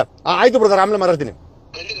 ಆಯ್ತು ಬ್ರದರ್, ಆಮೇಲೆ ಮಾತಾಡ್ತೀನಿ.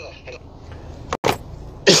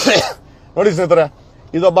 ನೋಡಿ ಸ್ನೇಹಿತರೆ,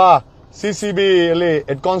 ಇದೊಬ್ಬ CCB ಅಲ್ಲಿ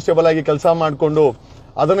ಹೆಡ್ ಕಾನ್ಸ್ಟೇಬಲ್ ಆಗಿ ಕೆಲಸ ಮಾಡಿಕೊಂಡು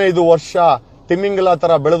 15 ವರ್ಷ ತಿಮಿಂಗಲ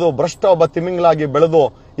ತರ ಬೆಳೆದು, ಭ್ರಷ್ಟ ಒಬ್ಬ ತಿಮಿಂಗಲಾಗಿ ಬೆಳೆದು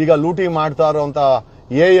ಈಗ ಲೂಟಿ ಮಾಡ್ತಾ ಇರುವಂತ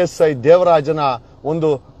ASI ದೇವರಾಜನ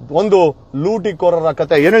ಒಂದು ಲೂಟಿಕೋರರ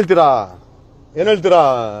ಕತೆ ಏನ್ ಹೇಳ್ತೀರಾ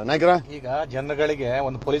ನಾಯಕರ? ಈಗ ಜನಗಳಿಗೆ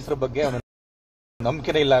ಒಂದು ಪೊಲೀಸರ ಬಗ್ಗೆ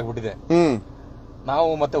ನಂಬಿಕೆನೇ ಇಲ್ಲ ಆಗ್ಬಿಟ್ಟಿದೆ. ನಾವು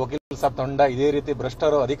ಮತ್ತೆ ವಕೀಲ ಸಾಬ್ ತಂಡ ಇದೇ ರೀತಿ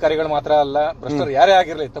ಭ್ರಷ್ಟರು, ಅಧಿಕಾರಿಗಳು ಮಾತ್ರ ಅಲ್ಲ, ಭ್ರಷ್ಟರು ಯಾರೇ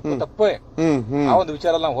ಆಗಿರ್ಲಿ, ತಪ್ಪೇ ಆ ಒಂದು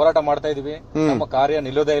ವಿಚಾರ ನಾವು ಹೋರಾಟ ಮಾಡ್ತಾ ಇದೀವಿ. ನಮ್ಮ ಕಾರ್ಯ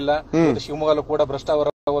ನಿಲ್ಲೋದೇ ಇಲ್ಲ. ಶಿವಮೊಗ್ಗಲ್ಲೂ ಕೂಡ ಭ್ರಷ್ಟ ಅವರ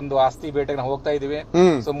ಒಂದು ಆಸ್ತಿ ಬೇಟೆಗೆ ನಾವು ಹೋಗ್ತಾ ಇದೀವಿ.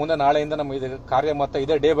 ಸೊ ಮುಂದೆ ನಾಳೆಯಿಂದ ನಮ್ಮ ಕಾರ್ಯ ಮತ್ತೆ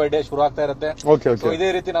ಇದೇ ಡೇ ಬೈ ಡೇ ಶುರು ಆಗ್ತಾ ಇರುತ್ತೆ. ಸೊ ಇದೇ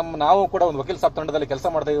ರೀತಿ ನಾವು ಕೂಡ ಒಂದು ವಕೀಲ ಸಾಬ್ ತಂಡದಲ್ಲಿ ಕೆಲಸ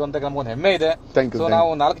ಮಾಡ್ತಾ ಇದೀವಿ ಅಂತ ನಮ್ಗೊಂದು ಹೆಮ್ಮೆ ಇದೆ. ಸೊ ನಾವು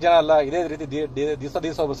 4 ಜನ ಅಲ್ಲ, ಇದೇ ರೀತಿ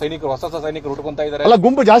ದಿವಸ ಒಬ್ಬ ಸೈನಿಕರು, ಹೊಸ ಸೈನಿಕರು ಹುಡ್ಕೊಂತಾ ಇದ್ದಾರೆ.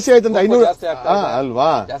 ಗುಂಪು ಜಾಸ್ತಿ ಆಯ್ತು, ಜಾಸ್ತಿ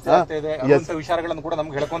ಆಗ್ತಾ ಇದೆ. ವಿಚಾರಗಳನ್ನು ಕೂಡ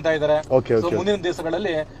ನಮ್ಗೆ ಹೇಳ್ಕೊಂತಾ ಇದ್ದಾರೆ. ಸೊ ಮುಂದಿನ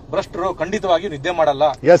ದಿವಸಗಳಲ್ಲಿ ಭ್ರಷ್ಟರು ಖಂಡಿತವಾಗಿ ನಿದ್ದೆ ಮಾಡಲ್ಲ.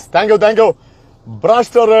 S, thank you.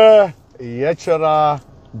 ಭ್ರಷ್ಟರ ಎಚ್ಚರ,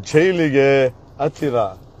 ಜೈಲಿಗೆ ಹತ್ತಿರ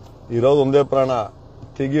ಇರೋದು ಒಂದೇ ಪ್ರಾಣ,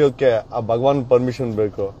 ತೆಗಿಯೋಕೆ ಆ ಭಗವಾನ್ ಪರ್ಮಿಷನ್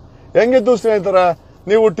ಬೇಕು. ಹೆಂಗಿತ್ತು ಸ್ನೇಹಿತರೆ,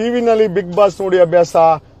 ನೀವು ಟಿವಿನಲ್ಲಿ ಬಿಗ್ ಬಾಸ್ ನೋಡಿ ಅಭ್ಯಾಸ,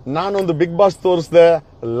 ನಾನೊಂದು ಬಿಗ್ ಬಾಸ್ ತೋರಿಸಿದೆ,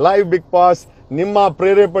 ಲೈವ್ ಬಿಗ್ ಬಾಸ್. ನಿಮ್ಮ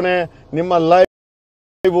ಪ್ರೇರೇಪಣೆ, ನಿಮ್ಮ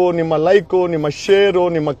ನಿಮ್ಮ ಲೈಕು, ನಿಮ್ಮ ಶೇರು,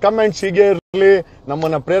 ನಿಮ್ಮ ಕಮೆಂಟ್ಸ್ ಹೀಗೆ ಇರಲಿ,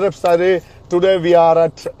 ನಮ್ಮನ್ನ ಪ್ರೇರೇಪಿಸ್ತಾ ಇರಿ. Today we are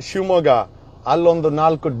at Shivamogga. ಅಲ್ಲೊಂದು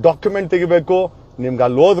 4 ಡಾಕ್ಯುಮೆಂಟ್ ತೆಗಿಬೇಕು. ನಿಮ್ಗೆ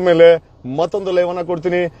ಅಲ್ಲಿ ಹೋದ್ಮೇಲೆ ಮತ್ತೊಂದು ಲೈವ್ ಅನ್ನ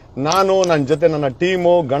ಕೊಡ್ತೀನಿ. ನಾನು, ನನ್ನ ಜೊತೆ ನನ್ನ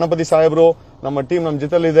ಟೀಮು, ಗಣಪತಿ ಸಾಹೇಬ್ರು, ನಮ್ಮ ಟೀಮ್ ನಮ್ಮ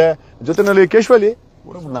ಜೊತೆಲಿದೆ. ಜೊತೆನಲ್ಲಿ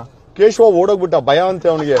ಕೇಶವ ಓಡೋಗ್ಬಿಟ್ಟ, ಭಯ ಅಂತೆ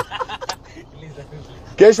ಅವನಿಗೆ.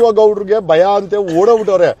 ಕೇಶವ ಗೌಡ್ರಿಗೆ ಭಯ ಅಂತೆ,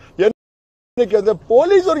 ಓಡೋಗ್ಬಿಟ್ಟವ್ರೆ. ಏನಕ್ಕೆ ಅಂದ್ರೆ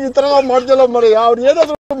ಪೊಲೀಸವ್ರಿಗೆ ಈ ತರ ಮಾಡ್ತಿಲ್ಲ ಮರ, ಅವ್ರು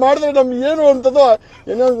ಏನಾದ್ರು ಮಾಡಿದ್ರೆ ನಮ್ಗೆ ಏನು ಅಂತದೋ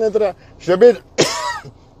ಏನೋ. ಸ್ನೇಹಿತರೆ, ಶಬೀರ್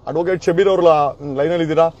ಅಡ್ವೊಕೇಟ್ ಶಬೀರ್ ಅವ್ರ ಲೈನಲ್ಲಿ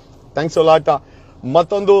ಇದ್ದೀರಾ, ಥ್ಯಾಂಕ್ಸ್ ಲಾಟ.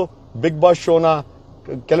 ಮತ್ತೊಂದು ಬಿಗ್ ಬಾಸ್ ಶೋನ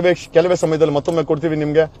ಕೆಲವೇ ಸಮಯದಲ್ಲಿ ಮತ್ತೊಮ್ಮೆ ಕೊಡ್ತೀವಿ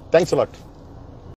ನಿಮ್ಗೆ. Thanks lot.